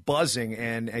people buzzing,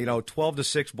 and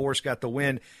 12-6, Borst got the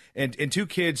win. And two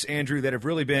kids, Andrew, that have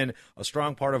really been a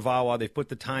strong part of VAWA. They've put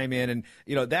the time in, and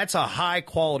that's a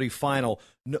high-quality final,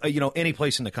 any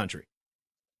place in the country.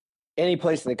 Any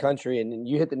place in the country, and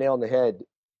you hit the nail on the head.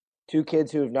 Two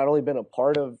kids who have not only been a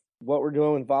part of what we're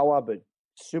doing with VAWA, but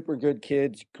super good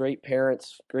kids, great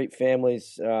parents, great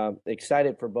families.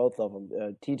 Excited for both of them.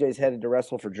 TJ's headed to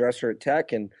wrestle for Dresser at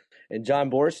Tech, and John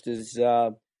Borst is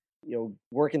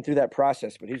working through that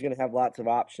process, but he's going to have lots of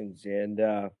options. And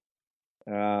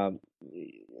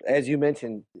as you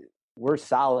mentioned, we're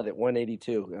solid at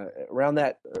 182. Around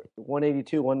that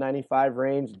 182, 195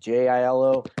 range,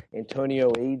 J.I.L.O.,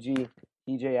 Antonio Agee,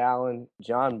 TJ Allen,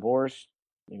 John Borst.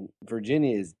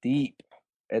 Virginia is deep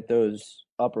at those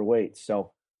upper weights.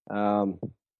 So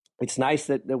it's nice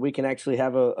that we can actually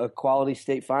have a quality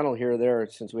state final here or there,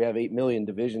 since we have 8 million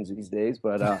divisions these days.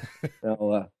 But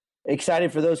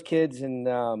excited for those kids, and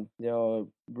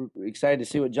excited to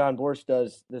see what John Borst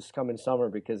does this coming summer,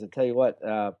 because I tell you what,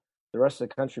 the rest of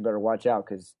the country better watch out,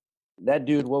 because that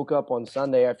dude woke up on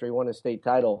Sunday after he won a state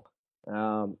title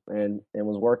and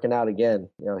was working out again.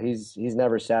 He's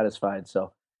never satisfied.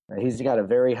 So he's got a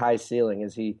very high ceiling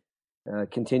as he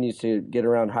continues to get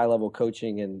around high-level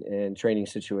coaching and training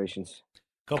situations.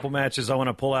 Couple matches I want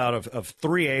to pull out of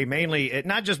 3A, mainly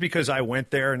not just because I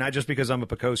went there, not just because I'm a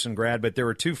Pocosin grad, but there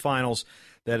were 2 finals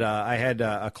that I had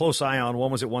a close eye on.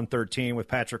 One was at 113 with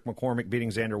Patrick McCormick beating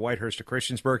Xander Whitehurst of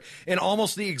Christiansburg in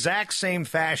almost the exact same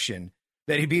fashion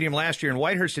that he beat him last year, and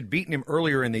Whitehurst had beaten him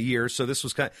earlier in the year, so this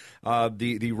was kind of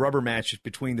the rubber match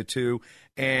between the two.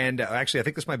 And actually, I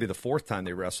think this might be the 4th time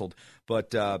they wrestled,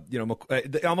 but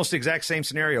almost the exact same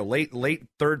scenario: late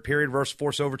third period versus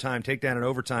force overtime, takedown in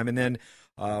overtime, and then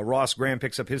Ross Graham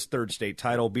picks up his 3rd state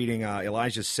title, beating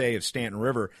Elijah Say of Stanton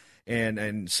River,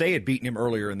 and Say had beaten him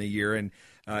earlier in the year, and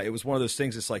it was one of those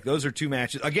things. It's like, those are 2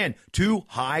 matches. Again, 2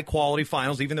 high-quality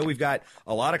finals, even though we've got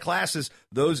a lot of classes.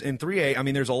 Those in 3A, I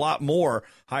mean, there's a lot more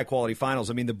high-quality finals.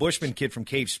 I mean, the Bushman kid from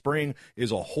Cave Spring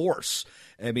is a horse.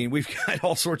 I mean, we've got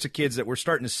all sorts of kids that we're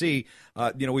starting to see.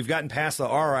 We've gotten past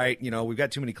we've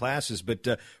got too many classes, but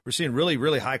we're seeing really,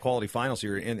 really high-quality finals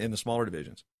here in the smaller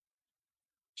divisions.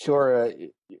 Sure.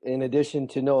 In addition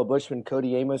to Noah Bushman,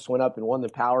 Cody Amos went up and won the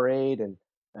Powerade, and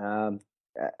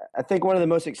I think one of the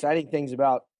most exciting things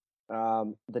about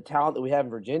the talent that we have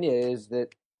in Virginia is that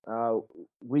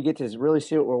we get to really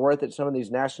see what we're worth at some of these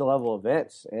national level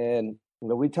events. And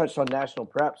we touched on national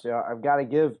preps. I've got to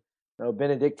give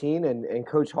Benedictine and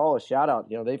Coach Hall a shout out.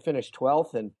 They finished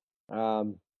 12th, and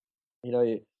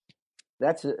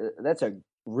that's a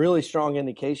really strong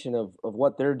indication of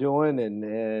what they're doing,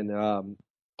 and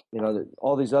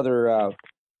all these other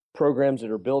programs that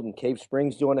are building. Cave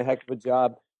Springs doing a heck of a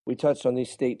job. We touched on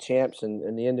these state champs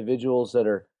and the individuals that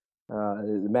are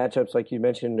the matchups, like you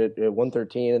mentioned, at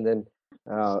 113, and then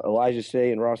Elijah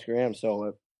Say and Ross Graham.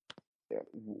 So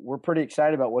we're pretty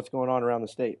excited about what's going on around the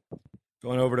state.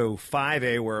 Going over to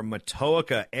 5A, where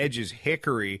Matoaka edges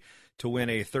Hickory to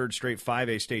win a 3rd straight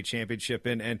 5A state championship.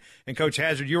 And Coach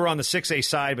Hazard, you were on the 6A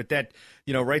side, but that,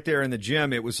 right there in the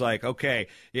gym, it was like, okay,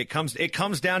 it comes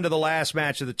down to the last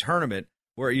match of the tournament,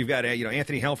 where you've got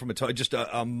Anthony Helm from just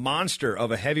a monster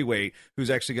of a heavyweight who's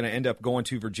actually going to end up going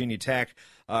to Virginia Tech,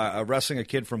 wrestling a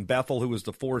kid from Bethel who was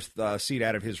the 4th seed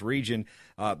out of his region.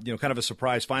 Kind of a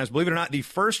surprise finals. Believe it or not, the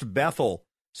first Bethel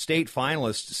state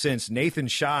finalist since Nathan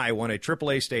Shy won a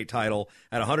AAA state title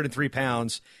at 103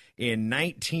 pounds in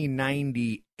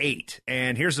 1998.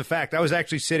 And here's the fact. I was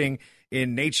actually sitting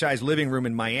in Nate Shy's living room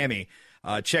in Miami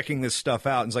checking this stuff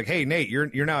out. And it's like, hey, Nate,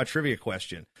 you're now a trivia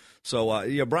question.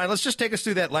 So, Brian, let's just take us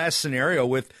through that last scenario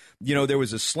with, there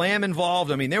was a slam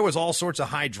involved. I mean, there was all sorts of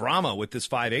high drama with this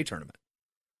 5A tournament.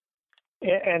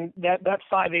 And that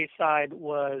 5A side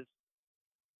was,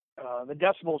 the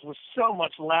decibels was so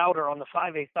much louder on the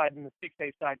 5A side than the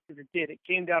 6A side because it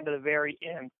came down to the very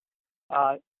end.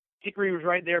 Hickory was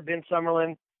right there. Ben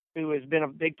Summerlin, who has been a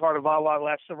big part of VAWA the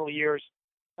last several years,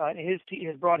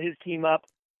 has brought his team up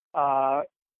to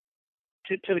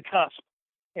the cusp.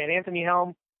 And Anthony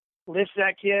Helm lifts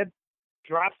that kid,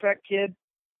 drops that kid.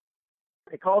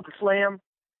 They call it the slam,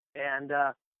 and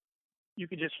you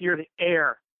could just hear the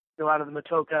air go out of the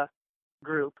Matoka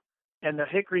group. And the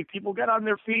Hickory people got on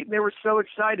their feet, and they were so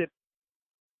excited.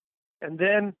 And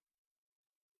then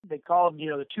they called,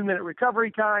 the 2-minute recovery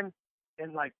time,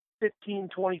 and like 15,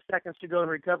 20 seconds to go in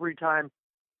recovery time.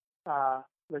 The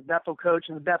Bethel coach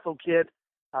and the Bethel kid,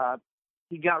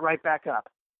 he got right back up.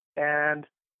 And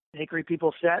the Hickory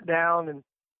people sat down, and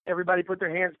everybody put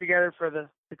their hands together for the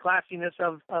classiness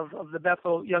of the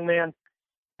Bethel young man.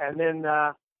 And then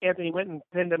Anthony went and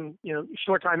pinned him, a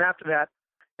short time after that.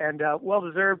 And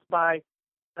well-deserved by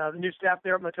the new staff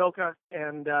there at Matoka.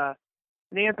 And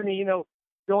Anthony,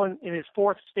 going in his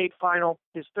 4th state final,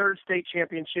 his 3rd state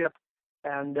championship.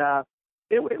 And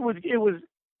it was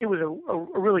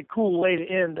a really cool way to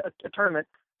end a tournament.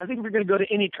 I think if you're going to go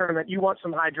to any tournament, you want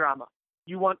some high drama.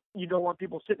 You don't want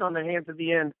people sitting on their hands at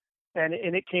the end. And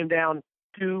it came down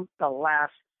to the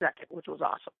last second, which was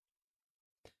awesome.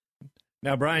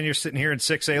 Now, Brian, you're sitting here in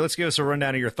 6A. Let's give us a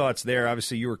rundown of your thoughts there.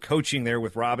 Obviously, you were coaching there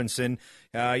with Robinson.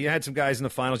 You had some guys in the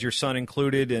finals, your son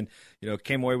included, and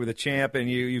came away with a champ. And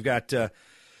you've got a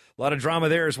lot of drama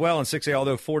there as well in 6A,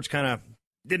 although Forge kind of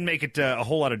didn't make it a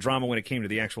whole lot of drama when it came to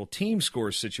the actual team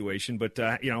scores situation. But,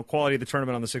 quality of the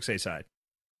tournament on the 6A side.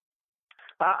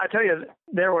 I tell you,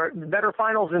 there were better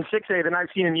finals in 6A than I've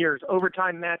seen in years.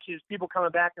 Overtime matches, people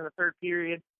coming back in the third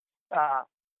period.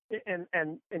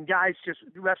 And guys just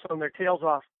wrestling their tails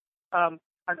off.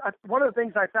 One of the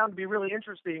things I found to be really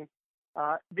interesting,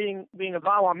 being a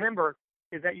VAWA member,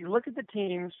 is that you look at the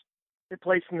teams that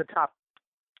placed in the top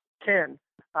 10.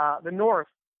 The North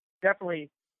definitely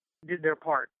did their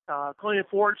part. Colonial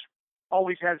Forge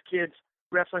always has kids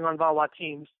wrestling on VAWA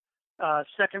teams.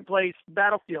 Second place,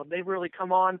 Battlefield, they've really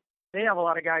come on. They have a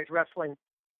lot of guys wrestling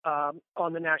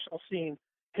on the national scene.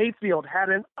 Hayfield had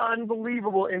an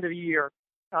unbelievable end of the year.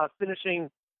 Finishing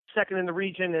second in the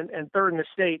region and third in the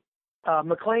state.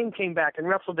 McLean came back and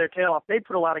wrestled their tail off. They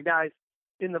put a lot of guys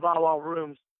in the VAWA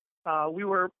rooms.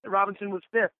 Robinson was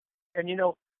 5th. And,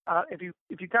 if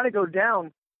you kind of go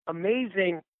down,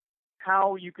 amazing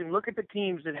how you can look at the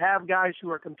teams that have guys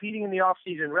who are competing in the off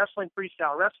season, wrestling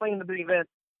freestyle, wrestling in the big event,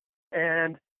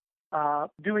 and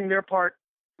doing their part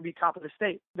to be top of the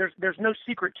state. There's no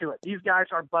secret to it. These guys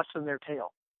are busting their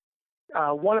tail.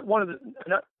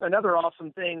 Another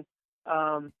awesome thing,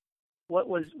 what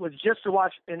was just to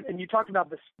watch, and you talked about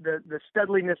the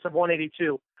steadiliness of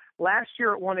 182. Last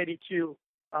year at 182,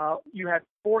 you had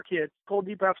 4 kids. Cole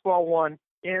DePasquale won,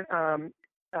 and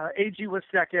AG was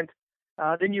second.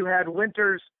 Then you had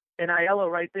Winters and Aiello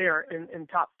right there in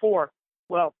top 4.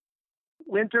 Well,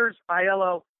 Winters,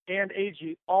 Aiello, and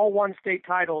AG all won state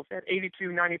titles at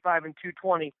 82, 95, and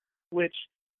 220, which,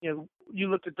 you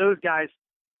looked at those guys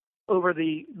over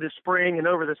the spring and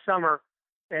over the summer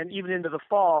and even into the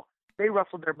fall, they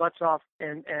wrestled their butts off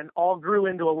and all grew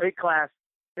into a weight class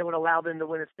that would allow them to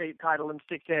win a state title in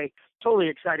 6A. Totally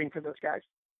exciting for those guys.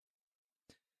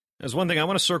 There's one thing I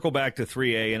want to circle back to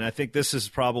 3A, and I think this has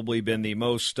probably been the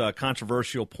most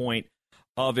controversial point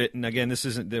of it. And again, this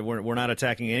isn't that we're not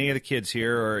attacking any of the kids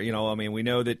here, or we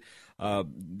know that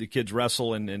the kids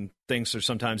wrestle and things are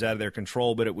sometimes out of their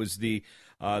control. But it was the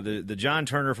John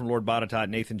Turner from Lord Botetourt,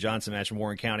 Nathan Johnson match in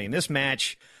Warren County, and this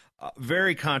match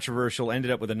very controversial. Ended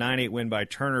up with a 9-8 win by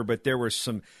Turner, but there were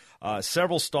some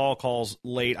several stall calls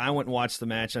late. I went and watched the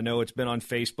match. I know it's been on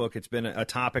Facebook. It's been a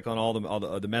topic on all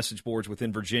the message boards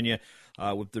within Virginia,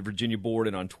 with the Virginia board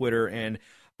and on Twitter. And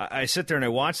I sit there and I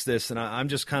watch this, and I'm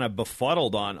just kind of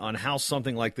befuddled on how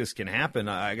something like this can happen.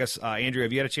 I guess, Andrew,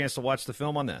 have you had a chance to watch the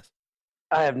film on this?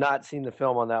 I have not seen the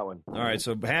film on that one. All right,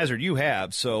 so Hazard, you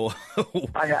have. So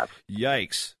I have.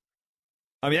 Yikes.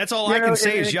 I mean, that's all I can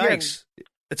say is yikes.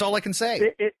 That's all I can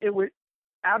say. It was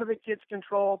out of the kid's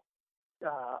control.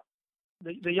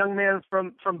 The young man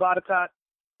from Botetourt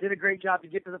did a great job to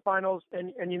get to the finals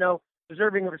and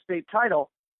deserving of a state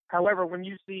title. However, when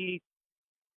you see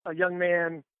a young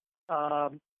man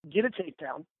get a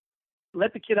takedown,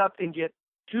 let the kid up and get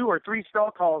 2 or 3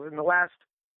 stall calls in the last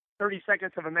 30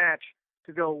 seconds of a match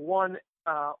to go 1-2.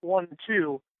 I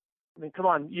mean, come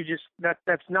on,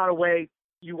 that's not a way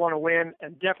you want to win,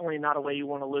 and definitely not a way you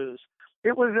want to lose.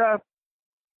 It was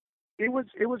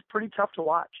pretty tough to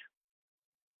watch.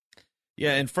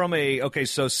 Yeah, and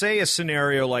so say a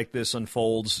scenario like this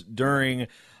unfolds during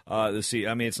the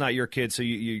season. I mean, it's not your kid, so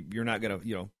you're not going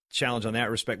to challenge on that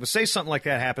respect. But say something like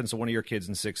that happens to one of your kids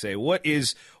in 6A.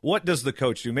 What does the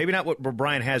coach do? Maybe not what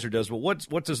Brian Hazard does, but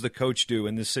what does the coach do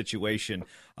in this situation?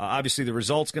 Obviously, the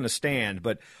result's going to stand,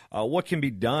 but what can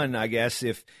be done, I guess,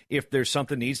 if there's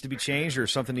something needs to be changed or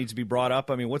something needs to be brought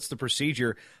up? I mean, what's the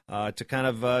procedure to kind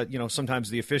of, sometimes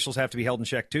the officials have to be held in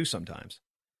check too sometimes.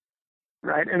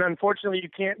 Right, and unfortunately, you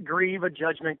can't grieve a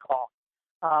judgment call.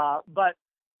 But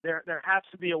there has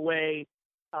to be a way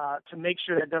to make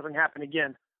sure that doesn't happen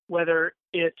again, whether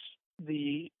it's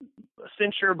the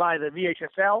censure by the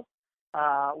VHSL,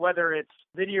 whether it's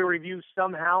video review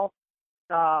somehow.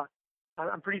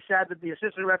 I'm pretty sad that the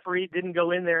assistant referee didn't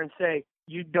go in there and say,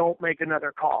 you don't make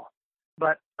another call.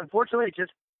 But unfortunately,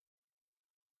 just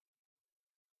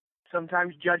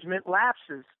sometimes judgment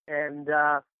lapses. And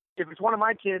if it's one of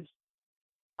my kids,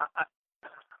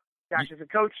 gosh, as a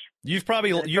coach, you're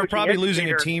probably losing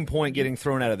a team point getting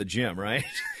thrown out of the gym, right?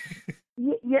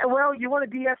 Yeah, well, you want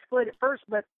to de-escalate it first,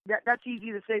 but that's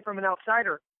easy to say from an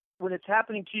outsider. When it's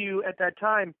happening to you at that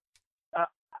time, I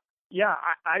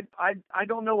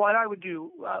don't know what I would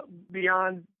do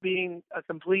beyond being a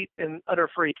complete and utter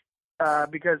freak,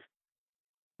 because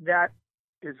that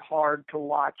is hard to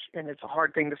watch, and it's a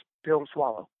hard thing to pill to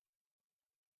swallow.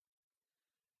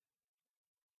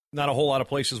 Not a whole lot of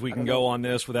places we can go on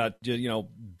this without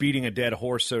beating a dead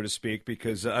horse, so to speak,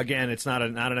 because again, it's not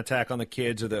an attack on the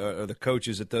kids or the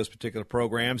coaches at those particular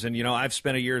programs. And I've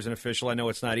spent a year as an official. I know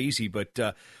it's not easy, but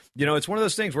it's one of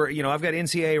those things where I've got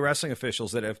NCAA wrestling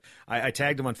officials that I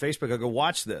tagged them on Facebook. I go,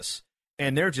 watch this,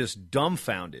 and they're just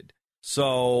dumbfounded.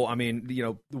 So I mean,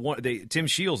 Tim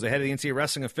Shields, the head of the NCAA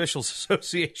Wrestling Officials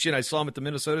Association, I saw him at the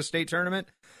Minnesota State tournament.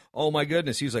 Oh my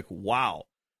goodness, he was like, wow.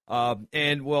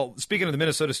 And, well, speaking of the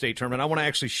Minnesota State tournament, I want to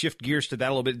actually shift gears to that a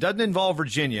little bit. It doesn't involve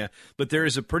Virginia, but there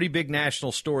is a pretty big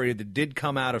national story that did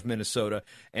come out of Minnesota,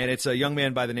 and it's a young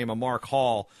man by the name of Mark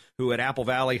Hall, who at Apple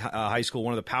Valley High School,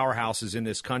 one of the powerhouses in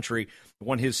this country,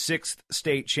 won his 6th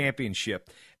state championship.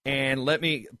 And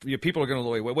people are going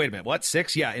to wait a minute, what,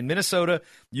 6? Yeah, in Minnesota,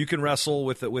 you can wrestle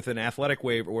with an athletic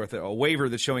waiver, or with a waiver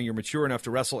that's showing you're mature enough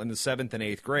to wrestle in the 7th and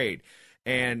 8th grade.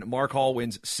 And Mark Hall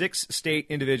wins 6 state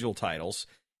individual titles.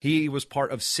 He was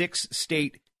part of 6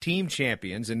 state team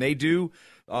champions, and they do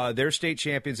their state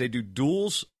champions. They do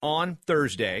duels on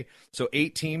Thursday, so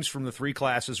 8 teams from the 3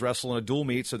 classes wrestle in a dual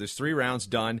meet, so there's 3 rounds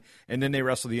done, and then they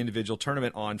wrestle the individual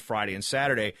tournament on Friday and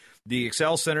Saturday. The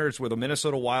Excel Center is where the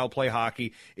Minnesota Wild play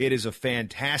hockey. It is a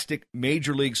fantastic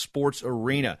major league sports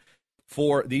arena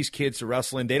for these kids to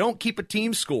wrestle in. They don't keep a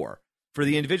team score for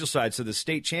the individual side, so the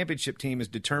state championship team is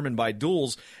determined by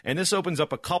duels, and this opens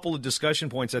up a couple of discussion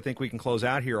points I think we can close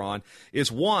out here on.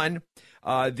 Is one,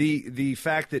 the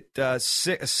fact that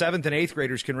 7th and 8th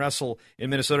graders can wrestle in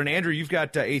Minnesota. And Andrew, you've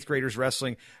got 8th graders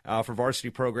wrestling for varsity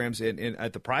programs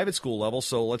at the private school level,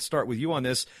 so let's start with you on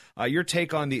this. Your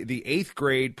take on the 8th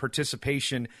grade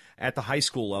participation at the high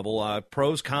school level.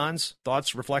 Pros, cons,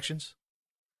 thoughts, reflections?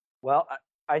 Well,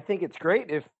 I think it's great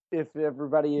if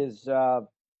everybody is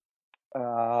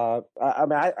I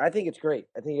think it's great.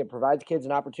 I think it provides kids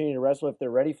an opportunity to wrestle if they're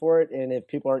ready for it, and if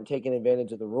people aren't taking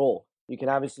advantage of the rule. You can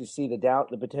obviously see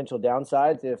the potential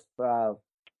downsides if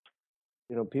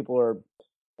people are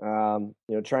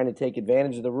trying to take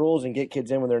advantage of the rules and get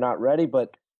kids in when they're not ready.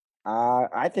 But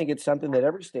I think it's something that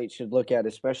every state should look at,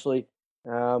 especially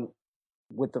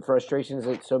with the frustrations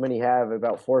that so many have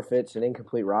about forfeits and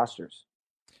incomplete rosters.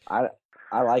 I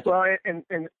like it. Well, and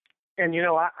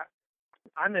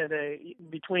I'm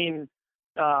between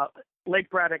Lake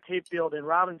Braddock, Hayfield, and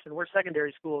Robinson. We're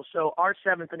secondary schools, so our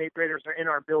 7th and 8th graders are in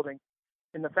our building.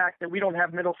 And the fact that we don't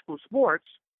have middle school sports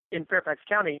in Fairfax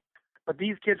County, but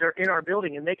these kids are in our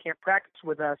building and they can't practice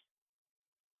with us.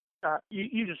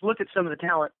 You just look at some of the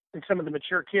talent and some of the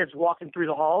mature kids walking through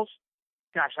the halls.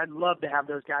 Gosh, I'd love to have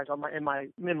those guys in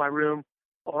my room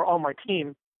or on my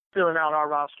team, filling out our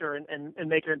roster and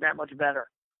making it that much better.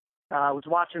 I was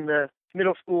watching the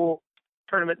middle school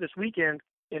tournament this weekend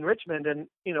in Richmond, and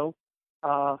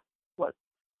 4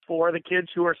 of the kids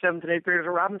who are 7th and 8th graders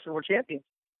at Robinson were champions.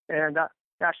 And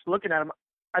gosh, looking at them,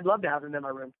 I'd love to have them in my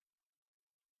room.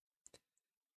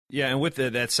 Yeah, and with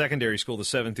that secondary school, the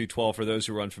 7 through 12, for those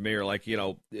who are unfamiliar, like,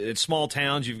 in small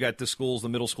towns, you've got the schools, the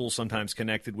middle school sometimes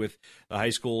connected with the high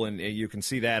school, and you can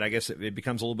see that. I guess it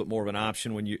becomes a little bit more of an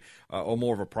option when or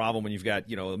more of a problem when you've got,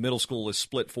 the middle school is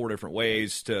split 4 different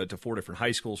ways to 4 different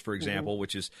high schools, for example,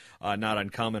 which is not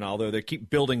uncommon, although they keep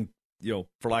building,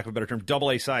 for lack of a better term,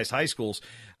 AA-sized high schools,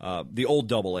 the old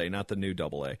AA, not the new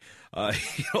AA,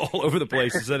 all over the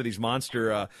place instead of these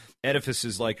monster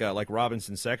edifices like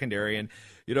Robinson Secondary. And,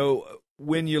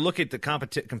 when you look at the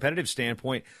competitive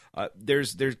standpoint,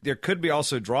 there could be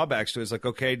also drawbacks to it. It's like,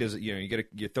 okay, does it,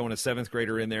 you're throwing a 7th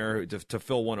grader in there to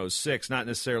fill 106, not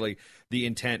necessarily the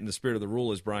intent and the spirit of the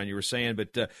rule, as Brian, you were saying, but,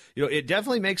 it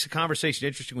definitely makes a conversation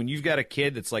interesting when you've got a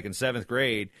kid that's like in 7th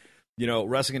grade,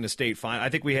 wrestling in the state final. I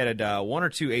think we had 1 or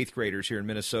 2 8th graders here in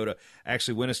Minnesota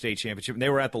actually win a state championship, and they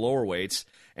were at the lower weights.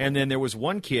 And then there was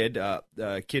one kid, a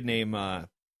kid named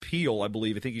Peel, I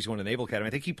believe. I think he's going to Naval Academy. I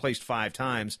think he placed 5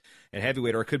 times at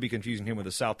heavyweight, or I could be confusing him with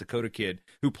a South Dakota kid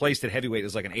who placed at heavyweight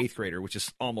as like an 8th grader, which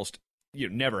is almost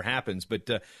never happens. But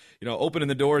opening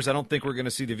the doors, I don't think we're going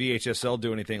to see the VHSL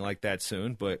do anything like that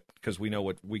soon, but because we know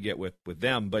what we get with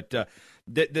them. But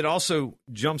that also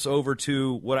jumps over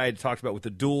to what I had talked about with the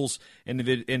duals and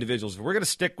individuals. If we're going to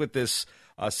stick with this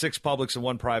 6 publics and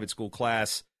 1 private school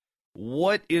class,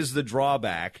 what is the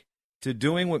drawback to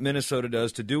doing what Minnesota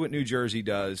does, to do what New Jersey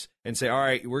does, and say, all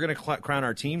right, we're going to crown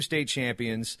our team state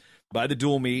champions by the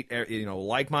dual meet,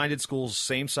 like-minded schools,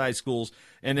 same-size schools,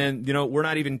 and then, we're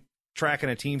not even tracking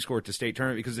a team score at the state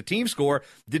tournament because the team score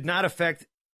did not affect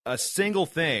a single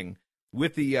thing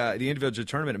with the individual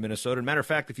tournament in Minnesota. As a matter of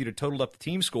fact, if you'd have totaled up the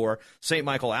team score, St.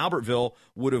 Michael Albertville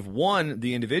would have won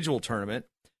the individual tournament,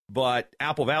 but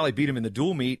Apple Valley beat him in the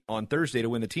dual meet on Thursday to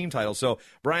win the team title. So,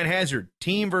 Brian Hazard,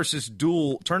 team versus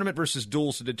dual, tournament versus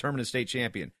duels to determine a state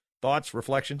champion. Thoughts,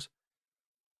 reflections?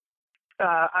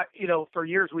 For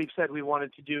years we've said we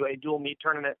wanted to do a dual meet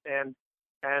tournament, and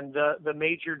the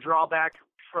major drawback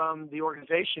from the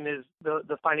organization is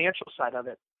the financial side of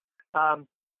it.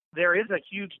 There is a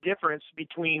huge difference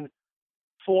between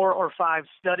 4 or 5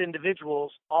 stud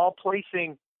individuals all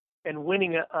placing and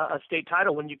winning a state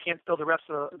title when you can't fill the rest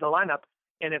of the lineup.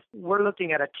 And if we're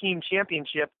looking at a team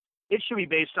championship, it should be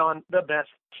based on the best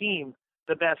team,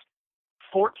 the best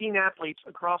 14 athletes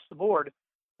across the board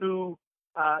who,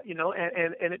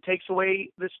 and it takes away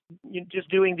this, just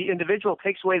doing the individual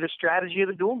takes away the strategy of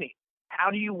the dual meet. How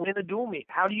do you win a dual meet?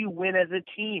 How do you win as a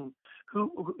team?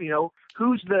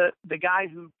 Who's the guy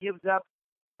who gives up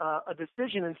a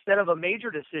decision instead of a major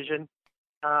decision,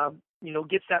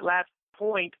 gets that last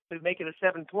point to make it a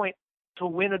 7-point to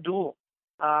win a duel.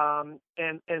 And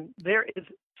there is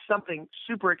something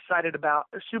super exciting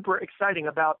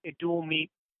about a dual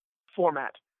meet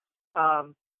format.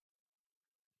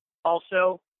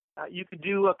 Also, you could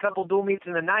do a couple dual meets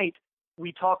in the night.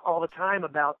 We talk all the time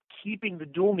about keeping the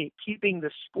dual meet, keeping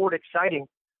the sport exciting.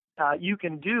 You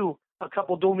can do a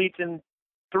couple dual meets in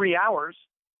 3 hours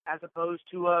as opposed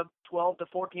to a 12 to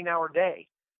 14-hour day.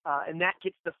 And that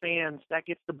gets the fans, that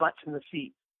gets the butts in the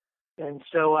seats. And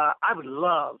so I would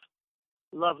love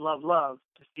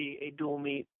to see a dual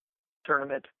meet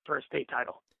tournament for a state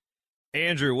title.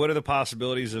 Andrew, what are the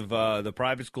possibilities of the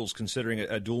private schools considering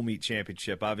a dual meet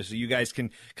championship? Obviously, you guys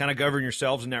can kind of govern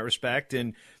yourselves in that respect,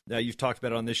 and you've talked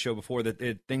about it on this show before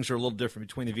that things are a little different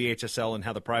between the VHSL and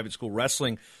how the private school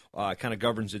wrestling kind of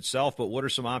governs itself. But what are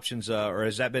some options, or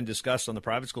has that been discussed on the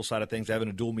private school side of things, having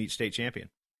a dual meet state champion?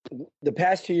 The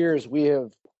past 2 years, we've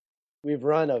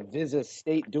run a Visa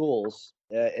State Duels,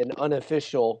 an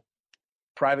unofficial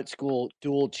private school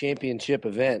dual championship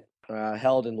event.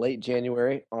 Held in late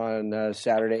January on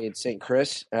Saturday at St.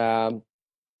 Chris. And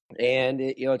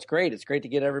it's great. It's great to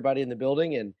get everybody in the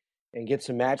building and get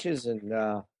some matches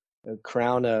and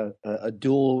crown a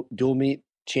dual meet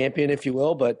champion, if you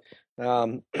will. But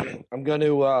I'm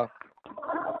gonna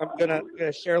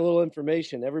share a little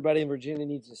information. Everybody in Virginia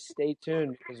needs to stay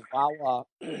tuned because VAWA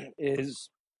is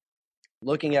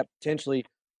looking at potentially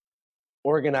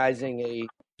organizing a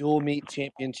dual meet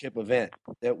championship event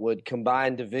that would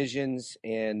combine divisions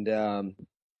and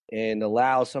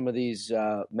allow some of these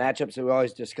matchups that we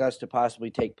always discuss to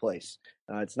possibly take place.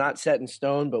 It's not set in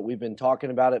stone, but we've been talking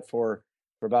about it for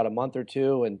about a month or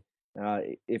two. And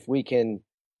if we can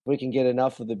get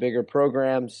enough of the bigger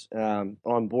programs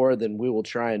on board, then we will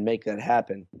try and make that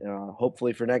happen.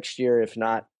 Hopefully for next year. If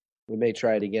not, we may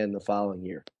try it again the following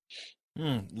year.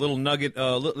 Little nugget.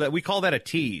 We call that a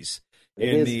tease.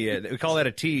 We call that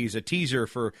a teaser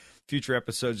for future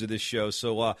episodes of this show.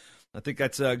 So I think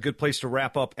that's a good place to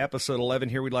wrap up episode 11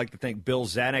 here. We'd like to thank Bill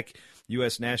Zanuck,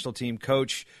 U.S. national team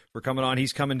coach, for coming on.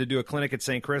 He's coming to do a clinic at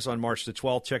St. Chris on March the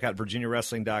 12th. Check out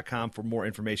VirginiaWrestling.com for more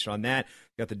information on that.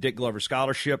 Got the Dick Glover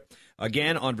Scholarship,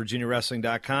 again, on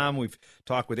VirginiaWrestling.com. We've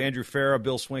talked with Andrew Farah,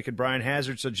 Bill Swink, and Brian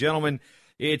Hazard. So, gentlemen,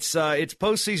 it's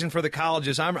postseason for the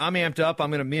colleges. I'm amped up.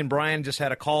 Me and Brian just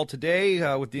had a call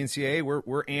today with the NCAA.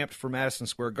 We're amped for Madison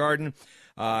Square Garden.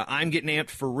 I'm getting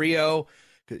amped for Rio.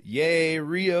 Yay,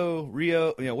 Rio.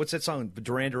 You know, what's that song?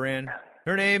 Duran Duran.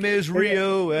 Her name is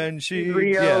Rio, and she's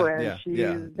Rio, and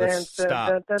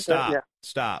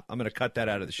Stop. I'm going to cut that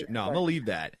out of the show. No, I'm going to leave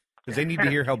that because they need to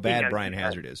hear how bad Brian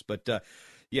Hazard is. But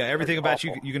everything about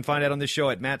you can find out on this show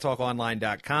at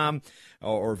MattTalkOnline.com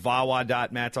or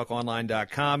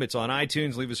VAWA.MattTalkOnline.com. It's on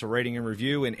iTunes. Leave us a rating and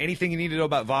review. And anything you need to know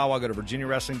about VAWA, go to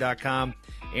VirginiaWrestling.com.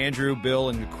 Andrew, Bill,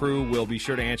 and the crew will be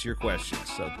sure to answer your questions.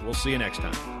 So we'll see you next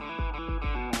time.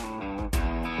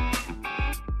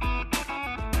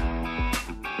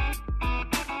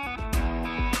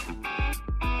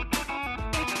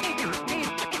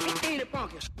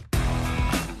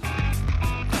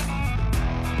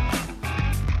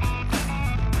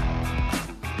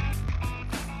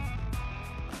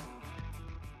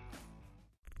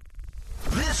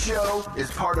 This show is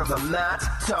part of the Matt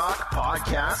Talk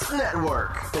Podcast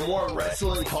Network. For more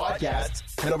wrestling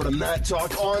podcasts, head over to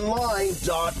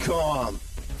MattTalkOnline.com.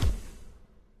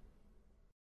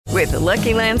 With the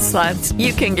Lucky Land Slots,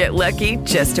 you can get lucky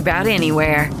just about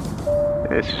anywhere.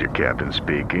 This is your captain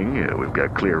speaking. We've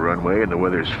got clear runway and the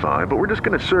weather's fine, but we're just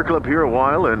going to circle up here a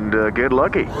while and get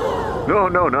lucky.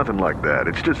 No, nothing like that.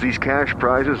 It's just these cash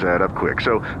prizes add up quick.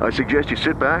 So I suggest you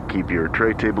sit back, keep your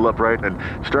tray table upright, and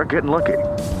start getting lucky.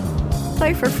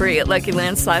 Play for free at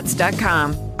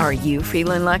LuckyLandSlots.com. Are you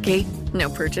feeling lucky? No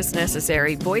purchase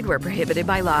necessary. Void where prohibited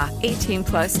by law.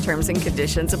 18+ terms and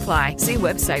conditions apply. See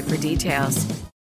website for details.